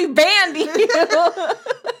thought we banned you.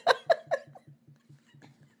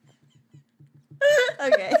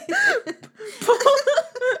 Okay.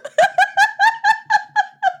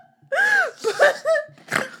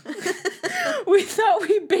 We thought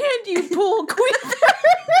we banned you, pool queefer.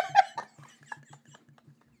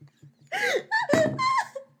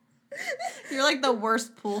 like the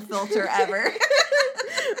worst pool filter ever.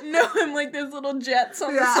 No, I'm like there's little jets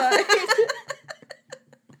on the side.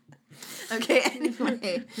 Okay,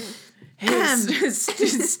 anyway. Hey,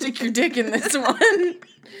 stick your dick in this one.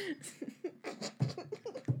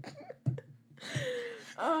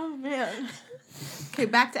 Oh, man. Okay,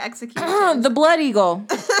 back to execution. The Blood Eagle.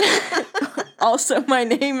 Also my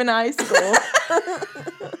name in high school.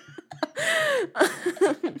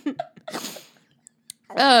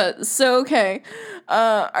 Okay.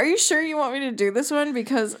 Are you sure you want me to do this one?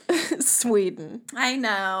 Because Sweden. I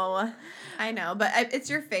know, but it's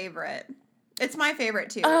your favorite. It's my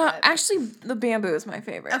favorite too. Actually, the bamboo is my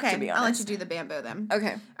favorite. Okay, to be honest. I'll let you do the bamboo then.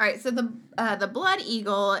 Okay. All right. So the Blood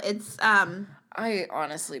Eagle. It's I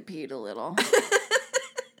honestly peed a little.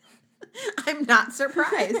 I'm not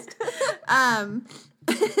surprised.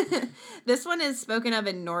 This one is spoken of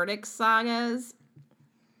in Nordic sagas,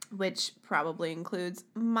 which probably includes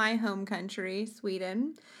my home country,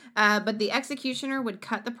 Sweden. But the executioner would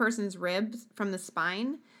cut the person's ribs from the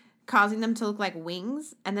spine, causing them to look like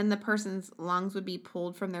wings, and then the person's lungs would be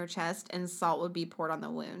pulled from their chest and salt would be poured on the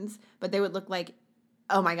wounds. But they would look like,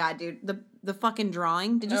 oh my God, dude, the fucking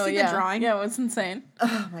drawing. Did you see the drawing? Yeah, it was insane.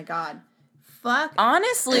 Oh my God. Fuck.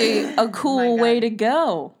 Honestly, a cool way to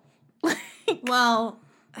go. Well,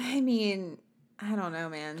 I mean, I don't know,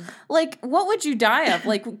 man. Like, what would you die of?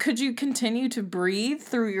 Like, could you continue to breathe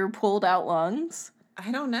through your pulled out lungs?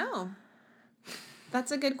 I don't know.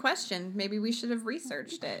 That's a good question. Maybe we should have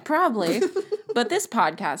researched it. Probably. But this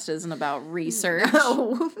podcast isn't about research.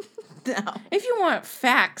 No. If you want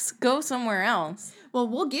facts, go somewhere else. Well,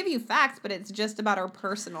 we'll give you facts, but it's just about our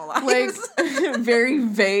personal lives. Like, very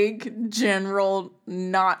vague, general,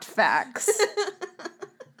 not facts.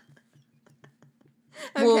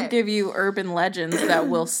 Okay. We'll give you urban legends that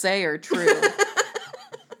we'll say are true.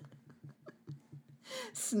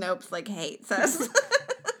 Snopes, like, hates us.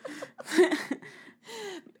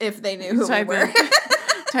 If they knew who we were.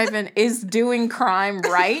 Type in, is doing crime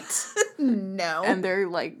right? No. And they're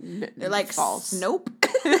like false. Nope.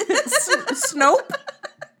 Snope?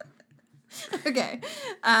 Okay.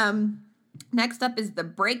 Next up is the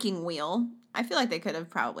breaking wheel. I feel like they could have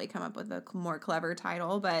probably come up with a more clever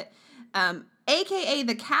title, but AKA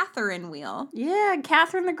the Catherine wheel. Yeah,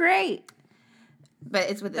 Catherine the Great. But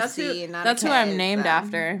it's with a C, not a K. That's who I'm named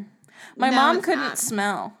after. My mom couldn't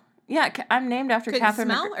smell. Yeah, I'm named after Catherine.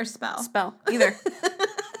 Smell or spell? Spell. Either.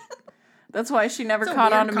 That's why she never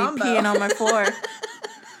caught on to me peeing on my floor.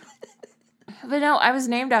 But no, I was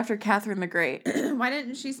named after Catherine the Great. Why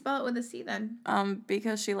didn't she spell it with a C then?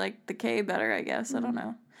 Because she liked the K better, I guess. I don't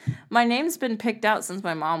know. My name's been picked out since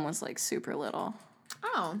my mom was, like, super little.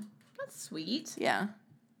 Oh, that's sweet. Yeah.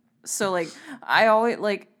 So, like, I always,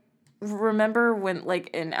 like, remember when, like,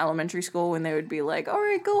 in elementary school when they would be like, all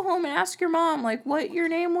right, go home and ask your mom, like, what your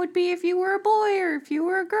name would be if you were a boy or if you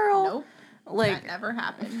were a girl. Nope. Like, that never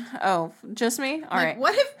happened. Oh, just me? All right.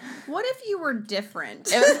 What if you were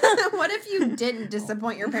different? What if you didn't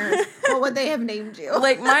disappoint your parents? What would they have named you?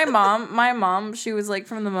 Like, my mom, she was like,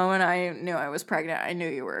 from the moment I knew I was pregnant, I knew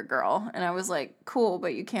you were a girl. And I was like, cool,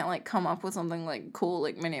 but you can't, like, come up with something, like, cool.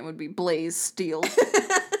 Like, my name would be Blaze Steel.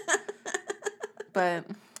 But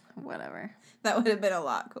whatever. That would have been a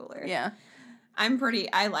lot cooler. Yeah.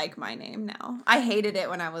 I like my name now. I hated it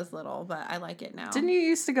when I was little, but I like it now. Didn't you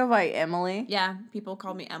used to go by Emily? Yeah, people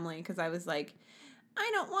called me Emily because I was like, I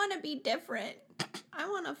don't want to be different. I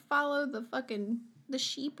want to follow the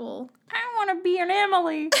sheeple. I want to be an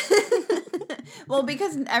Emily. Well,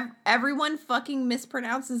 because everyone fucking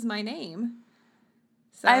mispronounces my name.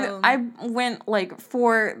 So I went, like,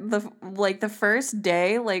 for the first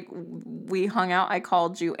day, like, we hung out, I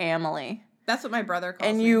called you Emily. That's what my brother calls me.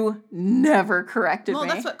 And you never corrected me. Well,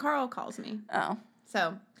 that's what Carl calls me. Oh.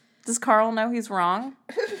 So. Does Carl know he's wrong?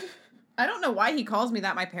 I don't know why he calls me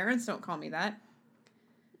that. My parents don't call me that.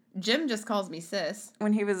 Jim just calls me sis.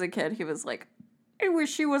 When he was a kid, he was like, I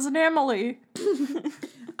wish she was an Emily.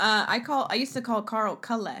 I used to call Carl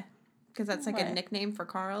Kalle. Because that's like a nickname for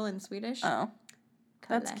Carl in Swedish. Oh.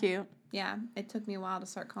 Kalle. That's cute. Yeah. It took me a while to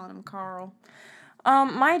start calling him Carl.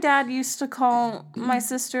 My dad used to call my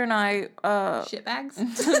sister and I, shitbags?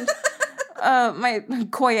 My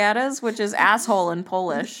kojadas, which is asshole in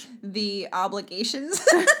Polish. The obligations?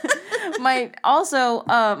 My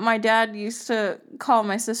dad used to call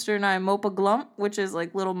my sister and I Mopa Glump, which is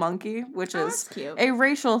like little monkey, which is cute. A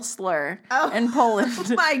racial slur in Poland.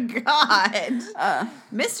 Oh my God.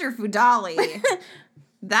 Mr. Fudali.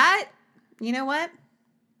 That, you know what?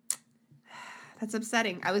 That's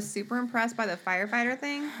upsetting. I was super impressed by the firefighter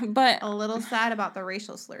thing, but a little sad about the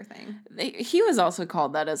racial slur thing. He was also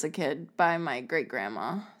called that as a kid by my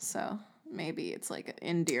great-grandma, so maybe it's like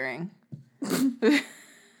endearing.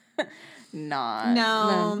 Not.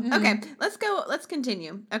 No. Okay, let's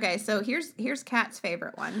continue. Okay, so here's Kat's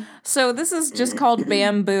favorite one. So this is just called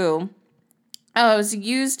bamboo. It was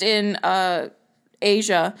used in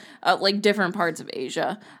Asia, like different parts of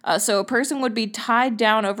Asia. So a person would be tied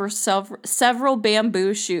down over several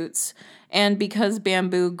bamboo shoots, and because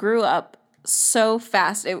bamboo grew up so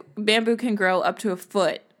fast, bamboo can grow up to a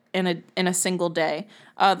foot in a single day.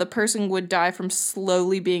 The person would die from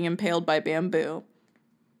slowly being impaled by bamboo.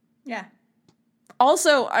 Yeah.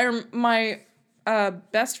 Also, my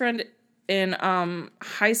best friend in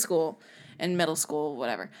high school and middle school,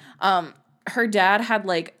 whatever. Her dad had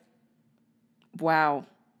like, wow.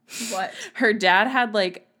 What? Her dad had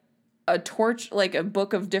like a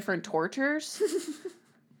book of different tortures.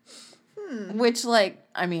 Which, like,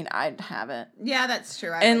 I mean, I'd have it. Yeah, that's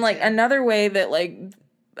true. And like another way that like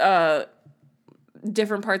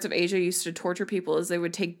different parts of Asia used to torture people is they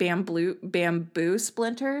would take bamboo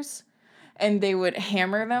splinters and they would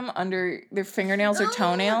hammer them under their fingernails or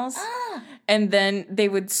toenails. And then they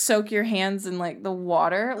would soak your hands in like the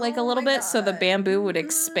water like a little bit so the bamboo would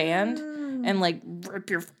expand and like rip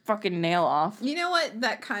your fucking nail off. You know what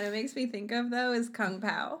that kind of makes me think of though is Kung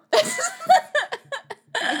Pao.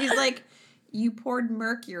 He's like, you poured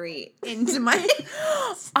mercury into my...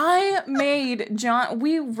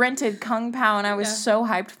 we rented Kung Pao and I was so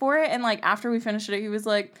hyped for it. And like after we finished it, he was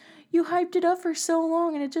like, you hyped it up for so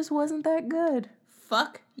long and it just wasn't that good.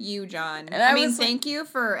 Fuck you, John. And I mean, thank you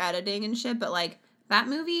for editing and shit, but like that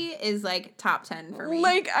movie is like top 10 for me.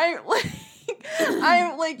 Like I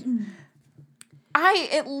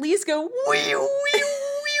at least go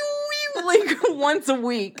like once a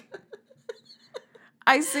week.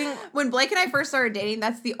 I sing when Blake and I first started dating.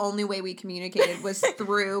 That's the only way we communicated was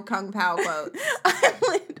through Kung Pao quotes.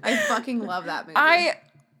 I fucking love that movie.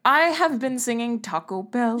 I have been singing Taco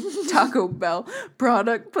Bell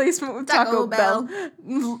product placement with Taco Bell.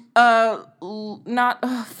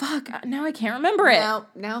 Fuck. Now I can't remember it.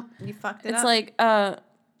 No, you fucked it up. It's like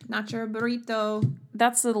nacho burrito.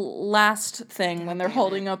 That's the last thing when they're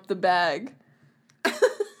holding up the bag.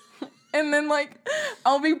 And then, like,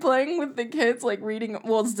 I'll be playing with the kids, like,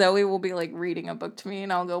 Zoe will be, like, reading a book to me,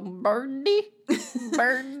 and I'll go, birdie,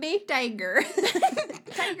 tiger.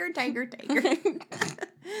 tiger. Tiger.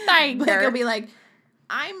 Like, he'll be like,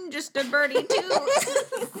 I'm just a birdie, too.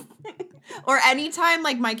 Or anytime,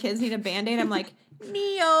 like, my kids need a Band-Aid, I'm like,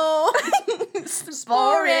 Neo.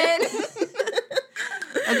 Sporin.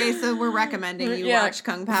 Okay, so we're recommending you watch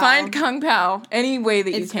Kung Pao. Find Kung Pao any way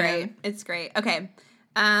that you can. It's great. Okay.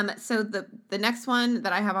 So the next one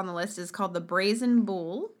that I have on the list is called the Brazen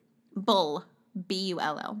Bull,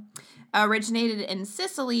 B-U-L-L. Originated in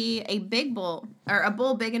Sicily, a bull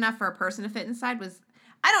big enough for a person to fit inside was,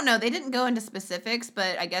 I don't know, they didn't go into specifics,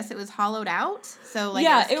 but I guess it was hollowed out. So like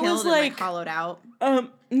it was killed and hollowed out.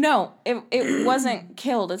 No, it wasn't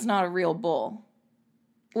killed. It's not a real bull.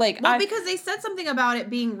 Because they said something about it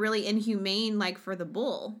being really inhumane, like for the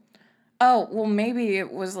bull. Oh, well, maybe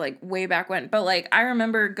it was, like, way back when. But, like, I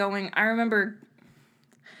remember going to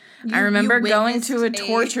a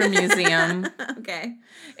torture museum. Okay.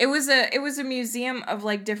 It was a museum of,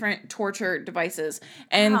 like, different torture devices.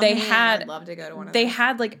 And I'd love to go to one of those. They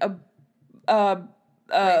had, like, a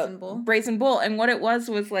brazen bull. And what it was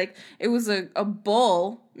like, it was a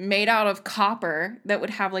bull made out of copper that would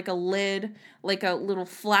have like a lid, like a little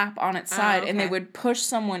flap on its side, and they would push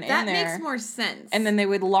someone in there. That makes more sense. And then they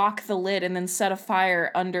would lock the lid and then set a fire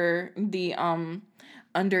under the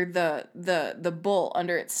bull,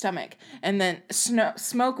 under its stomach. And then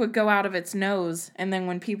smoke would go out of its nose, and then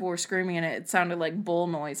when people were screaming in it sounded like bull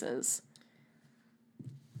noises.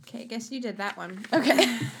 Okay, I guess you did that one.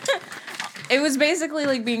 Okay. It was basically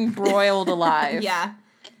like being broiled alive. Yeah.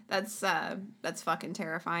 That's fucking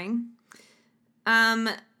terrifying. Well,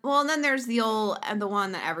 and then there's the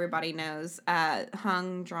one that everybody knows,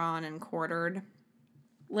 hung, drawn, and quartered.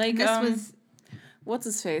 Like, what's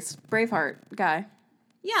his face? Braveheart guy.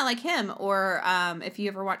 Yeah, like him. Or, if you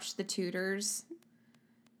ever watched The Tudors,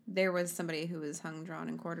 there was somebody who was hung, drawn,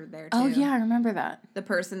 and quartered there, too. Oh, yeah, I remember that. The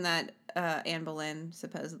person that Anne Boleyn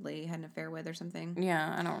supposedly had an affair with or something.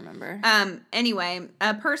 Yeah, I don't remember. Anyway,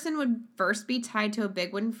 a person would first be tied to a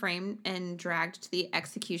big wooden frame and dragged to the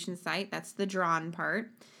execution site. That's the drawn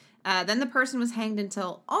part. Then the person was hanged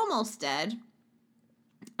until almost dead.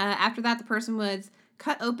 After that, the person was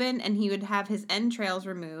cut open and he would have his entrails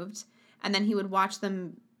removed. And then he would watch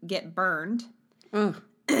them get burned. Ugh.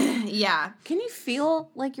 Yeah. Can you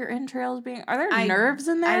feel like your entrails being... Are there nerves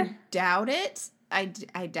in there? I doubt it. I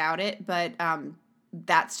doubt it, but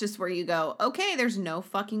that's just where you go, okay, there's no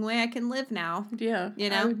fucking way I can live now. Yeah. You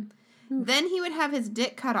know? Then he would have his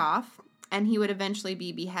dick cut off, and he would eventually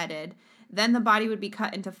be beheaded. Then the body would be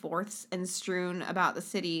cut into fourths and strewn about the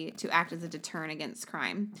city to act as a deterrent against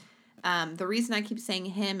crime. The reason I keep saying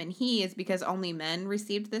him and he is because only men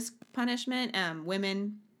received this punishment.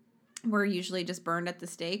 Women were usually just burned at the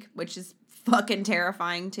stake, which is fucking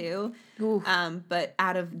terrifying too. But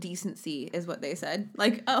out of decency is what they said.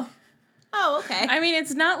 Like, oh, okay. I mean,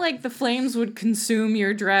 it's not like the flames would consume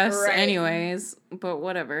your dress anyways, but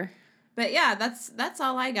whatever. But yeah, that's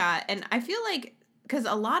all I got. And I feel like, because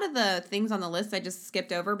a lot of the things on the list I just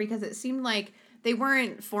skipped over because it seemed like they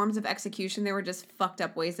weren't forms of execution. They were just fucked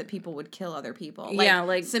up ways that people would kill other people.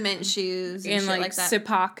 Like cement shoes and shit like that.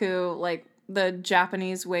 Seppuku, like the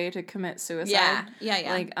Japanese way to commit suicide. Yeah.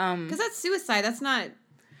 Like, because that's suicide. That's not,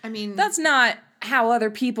 I mean. That's not how other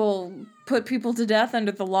people put people to death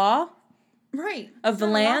under the law. Right. Of the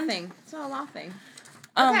land. It's not a law thing.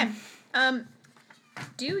 Okay.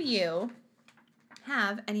 Do you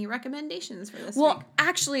have any recommendations for this week? Well,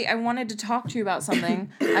 actually, I wanted to talk to you about something.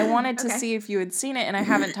 I wanted to see if you had seen it, and I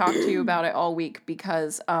haven't talked to you about it all week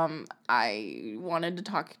because I wanted to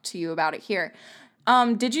talk to you about it here.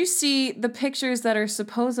 Did you see the pictures that are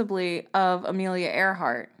supposedly of Amelia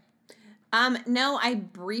Earhart? No, I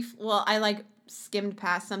skimmed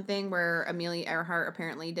past something where Amelia Earhart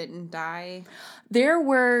apparently didn't die. There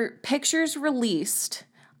were pictures released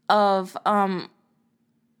of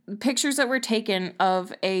pictures that were taken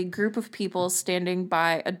of a group of people standing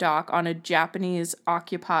by a dock on a Japanese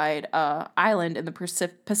occupied island in the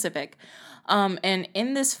Pacific. And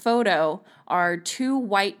in this photo are two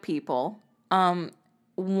white people.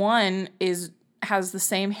 One has the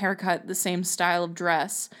same haircut, the same style of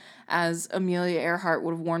dress as Amelia Earhart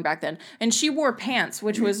would have worn back then. And she wore pants,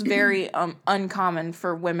 which was very uncommon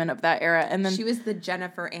for women of that era. And then she was the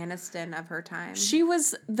Jennifer Aniston of her time. She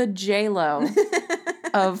was the J-Lo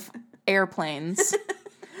of airplanes.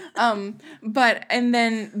 And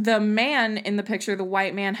then the man in the picture, the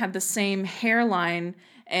white man, had the same hairline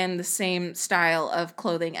and the same style of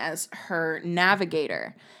clothing as her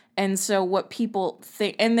navigator. And so what people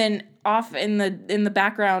think, and then off in the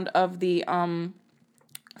background of the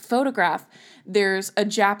photograph, there's a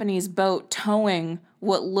Japanese boat towing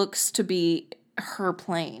what looks to be her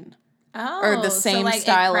plane. Oh, or the same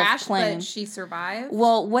style it crashed, of plane. But she survived?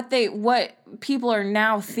 Well, what people are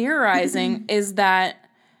now theorizing is that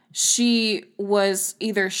she was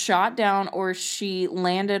either shot down or she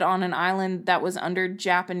landed on an island that was under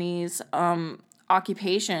Japanese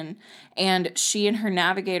occupation, and she and her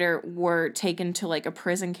navigator were taken to like a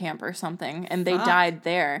prison camp or something, and they died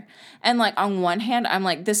there. And like on one hand, I'm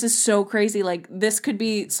like, this is so crazy. Like this could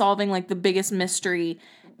be solving like the biggest mystery.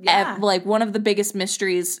 Yeah. Like one of the biggest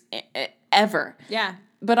mysteries ever. Yeah.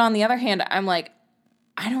 But on the other hand, I'm like,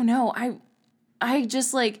 I don't know. I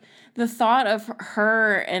just like the thought of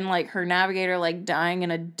her and like her navigator like dying in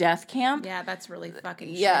a death camp. Yeah, that's really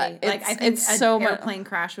fucking shitty. Like I think an airplane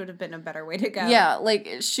crash would have been a better way to go. Yeah, like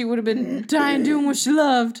she would have been dying doing what she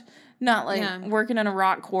loved. Not like working in a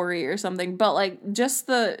rock quarry or something, but like just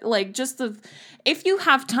the if you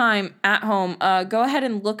have time at home, go ahead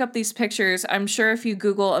and look up these pictures. I'm sure if you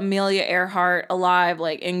Google Amelia Earhart alive,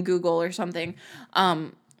 like in Google or something,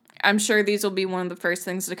 I'm sure these will be one of the first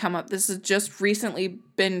things to come up. This has just recently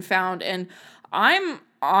been found, and I'm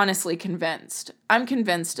honestly convinced. I'm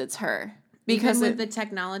convinced it's her. Because even with the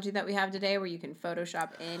technology that we have today where you can Photoshop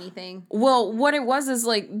anything. Well, what it was is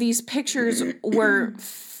like these pictures were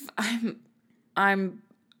I'm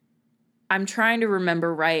trying to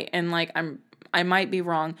remember right, and like I might be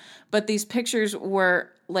wrong, but these pictures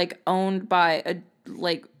were like owned by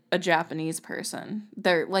a Japanese person.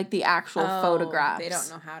 They're like the actual photographs. They don't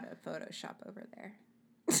know how to Photoshop over there.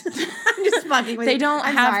 I'm just fucking with you. They don't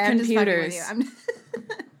have computers.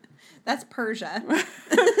 That's Persia.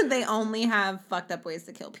 They only have fucked up ways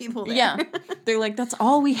to kill people there. Yeah. They're like, that's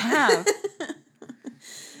all we have.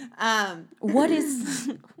 What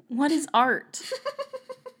is art?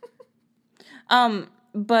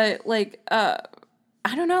 But like,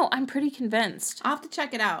 I don't know. I'm pretty convinced. I'll have to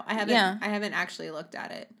check it out. I haven't actually looked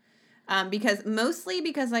at it. Because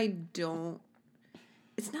I don't.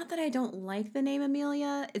 It's not that I don't like the name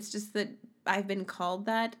Amelia. It's just that I've been called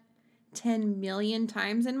that 10 million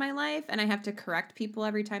times in my life, and I have to correct people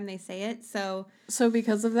every time they say it. So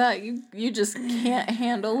because of that, you just can't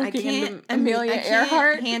handle looking into Amelia Earhart.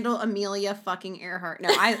 I can't handle Amelia fucking Earhart. No,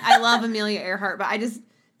 I love Amelia Earhart, but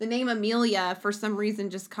the name Amelia for some reason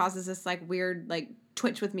just causes this like weird like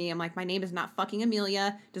twitch with me. I'm like, my name is not fucking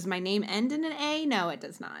Amelia. Does my name end in an A? No, it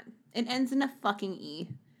does not. It ends in a fucking E.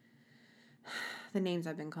 The names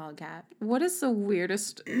I've been called, Kat. What is the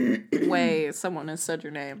weirdest way someone has said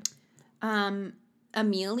your name?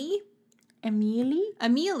 Amelie.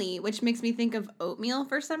 Amelie, which makes me think of oatmeal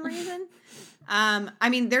for some reason. I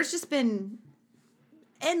mean, there's just been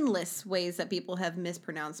endless ways that people have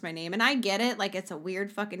mispronounced my name. And I get it. Like, it's a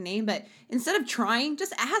weird fucking name. But instead of trying,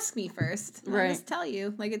 just ask me first. Right. I'll just tell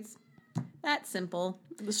you. Like, it's that simple.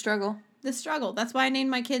 The struggle. That's why I named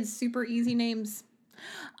my kids super easy names.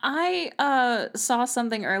 I saw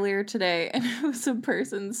something earlier today, and it was a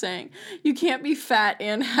person saying, you can't be fat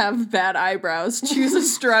and have bad eyebrows. Choose a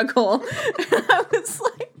struggle. And I was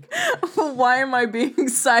like, why am I being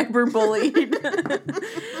cyberbullied?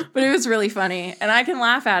 But it was really funny, and I can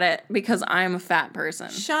laugh at it because I'm a fat person.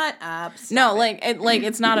 Shut up. It's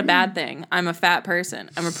not a bad thing. I'm a fat person.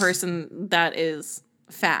 I'm a person that is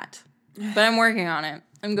fat, but I'm working on it.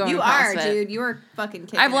 I'm going. You to CrossFit. are, dude. You are fucking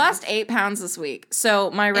kidding. I've lost 8 pounds this week.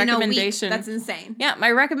 So my recommendation. That's insane. Yeah,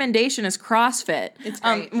 my recommendation is CrossFit. It's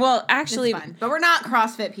great. Well, actually, it's fun. But we're not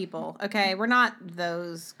CrossFit people. Okay, we're not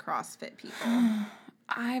those CrossFit people.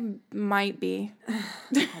 I might be.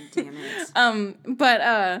 God damn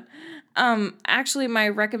it. Actually, my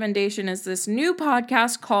recommendation is this new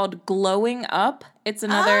podcast called Glowing Up. It's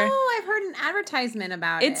another. Oh, I've heard an advertisement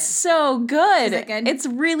about it. It's so good. Is it good? It's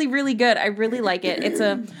really, really good. I really like it. It's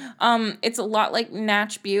a lot like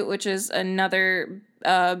Natch Beaut, which is another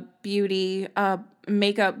beauty,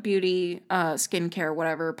 makeup, beauty, skincare,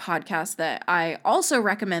 whatever podcast that I also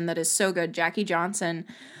recommend that is so good. Jackie Johnson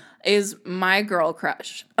is my girl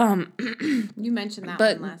crush. You mentioned that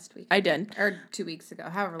one last week. I did. Or 2 weeks ago,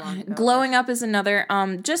 however long ago. Glowing Up is another,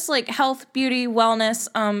 just like health, beauty, wellness,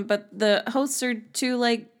 but the hosts are two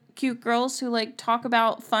like cute girls who like talk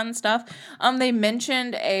about fun stuff. They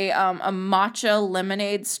mentioned a matcha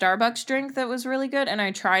lemonade Starbucks drink that was really good, and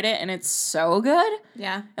I tried it and it's so good.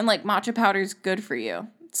 Yeah. And like matcha powder is good for you.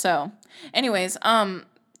 So anyways,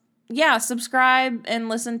 yeah, subscribe and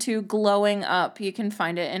listen to Glowing Up. You can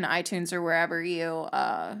find it in iTunes or wherever you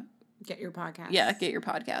get your podcast. Yeah, get your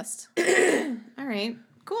podcast. All right,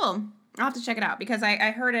 cool. I'll have to check it out because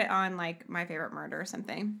I heard it on like My Favorite Murder or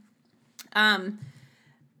something.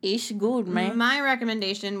 Ish good, man. My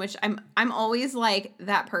recommendation, which I'm always like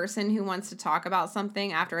that person who wants to talk about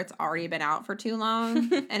something after it's already been out for too long,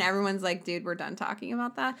 and everyone's like, "Dude, we're done talking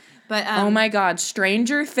about that." But oh my God,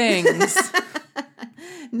 Stranger Things.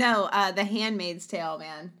 No, The Handmaid's Tale,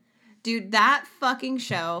 man. Dude, that fucking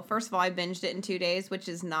show, first of all, I binged it in 2 days, which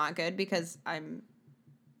is not good because I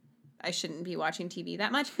shouldn't be watching TV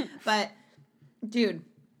that much. But, dude,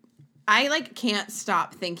 I, like, can't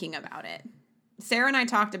stop thinking about it. Sarah and I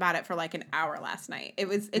talked about it for, like, an hour last night.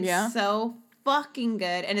 It's so fucking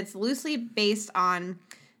good, and it's loosely based on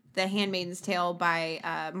The Handmaid's Tale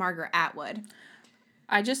by Margaret Atwood.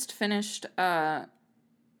 I just finished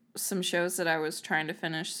some shows that I was trying to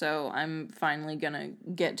finish, so I'm finally gonna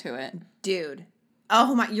get to it. Dude.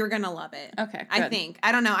 Oh my, you're gonna love it. Okay, good. I think.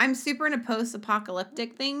 I don't know. I'm super into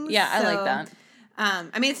post-apocalyptic things. Yeah, I like that.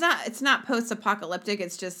 I mean, it's not post-apocalyptic.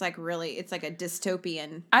 It's just like really, it's like a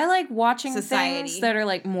dystopian. I like watching society. Things that are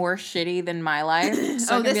like more shitty than my life.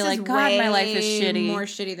 So I can be like, God, my life is shitty. More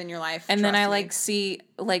shitty than your life. And then I like see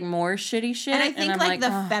like more shitty shit. And I think like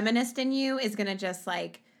the feminist in you is gonna just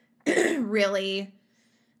like really,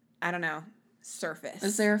 I don't know, surface.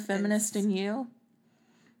 Is there a feminist in you?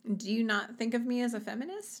 Do you not think of me as a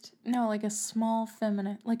feminist? No, like a small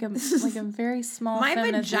feminist, like a very small My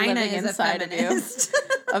feminist vagina living is inside a feminist. of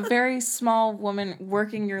you. A very small woman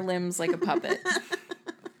working your limbs like a puppet.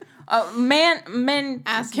 Men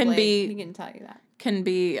Ask can Blake, be. he can tell you that. Can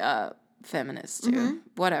be feminists too. Mm-hmm.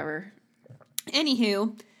 Whatever.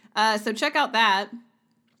 Anywho, so check out that.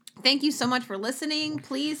 Thank you so much for listening.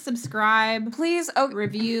 Please subscribe. Please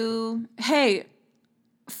review. Hey,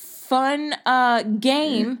 fun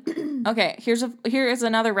game. Okay, here is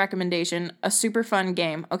another recommendation. A super fun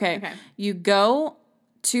game. Okay. You go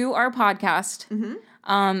to our podcast,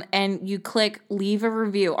 and you click leave a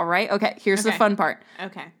review. All right. Okay. Here's the fun part.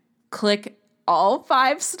 Okay. Click all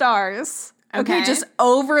 5 stars. Okay. Just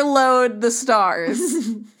overload the stars,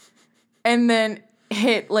 and then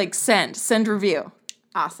hit like send review.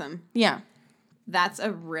 Awesome. Yeah. That's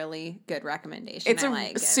a really good recommendation.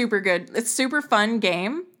 It's super good. It's super fun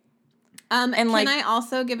game. And can I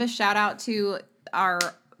also give a shout out to our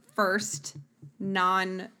first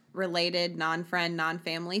non-related, non-friend,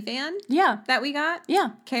 non-family fan? Yeah. That we got? Yeah.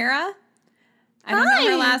 Kara. I don't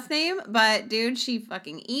know her last name, but dude, she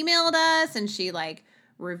fucking emailed us and she like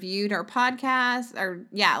reviewed our podcast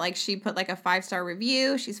like she put like a 5-star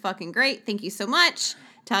review. She's fucking great. Thank you so much.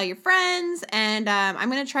 Tell your friends, and I'm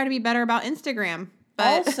going to try to be better about Instagram.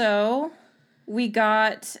 But also, we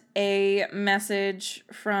got a message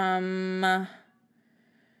from...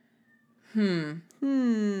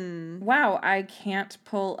 Wow, I can't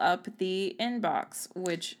pull up the inbox,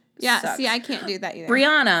 which sucks. See, I can't do that either.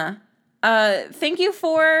 Brianna, thank you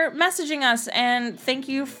for messaging us, and thank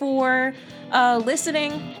you for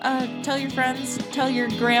listening. Tell your friends, tell your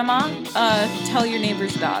grandma, tell your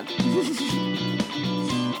neighbor's dog.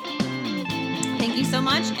 Thank you so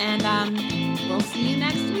much, and we'll see you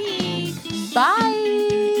next week.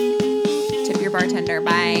 Bye! Tip your bartender.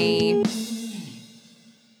 Bye.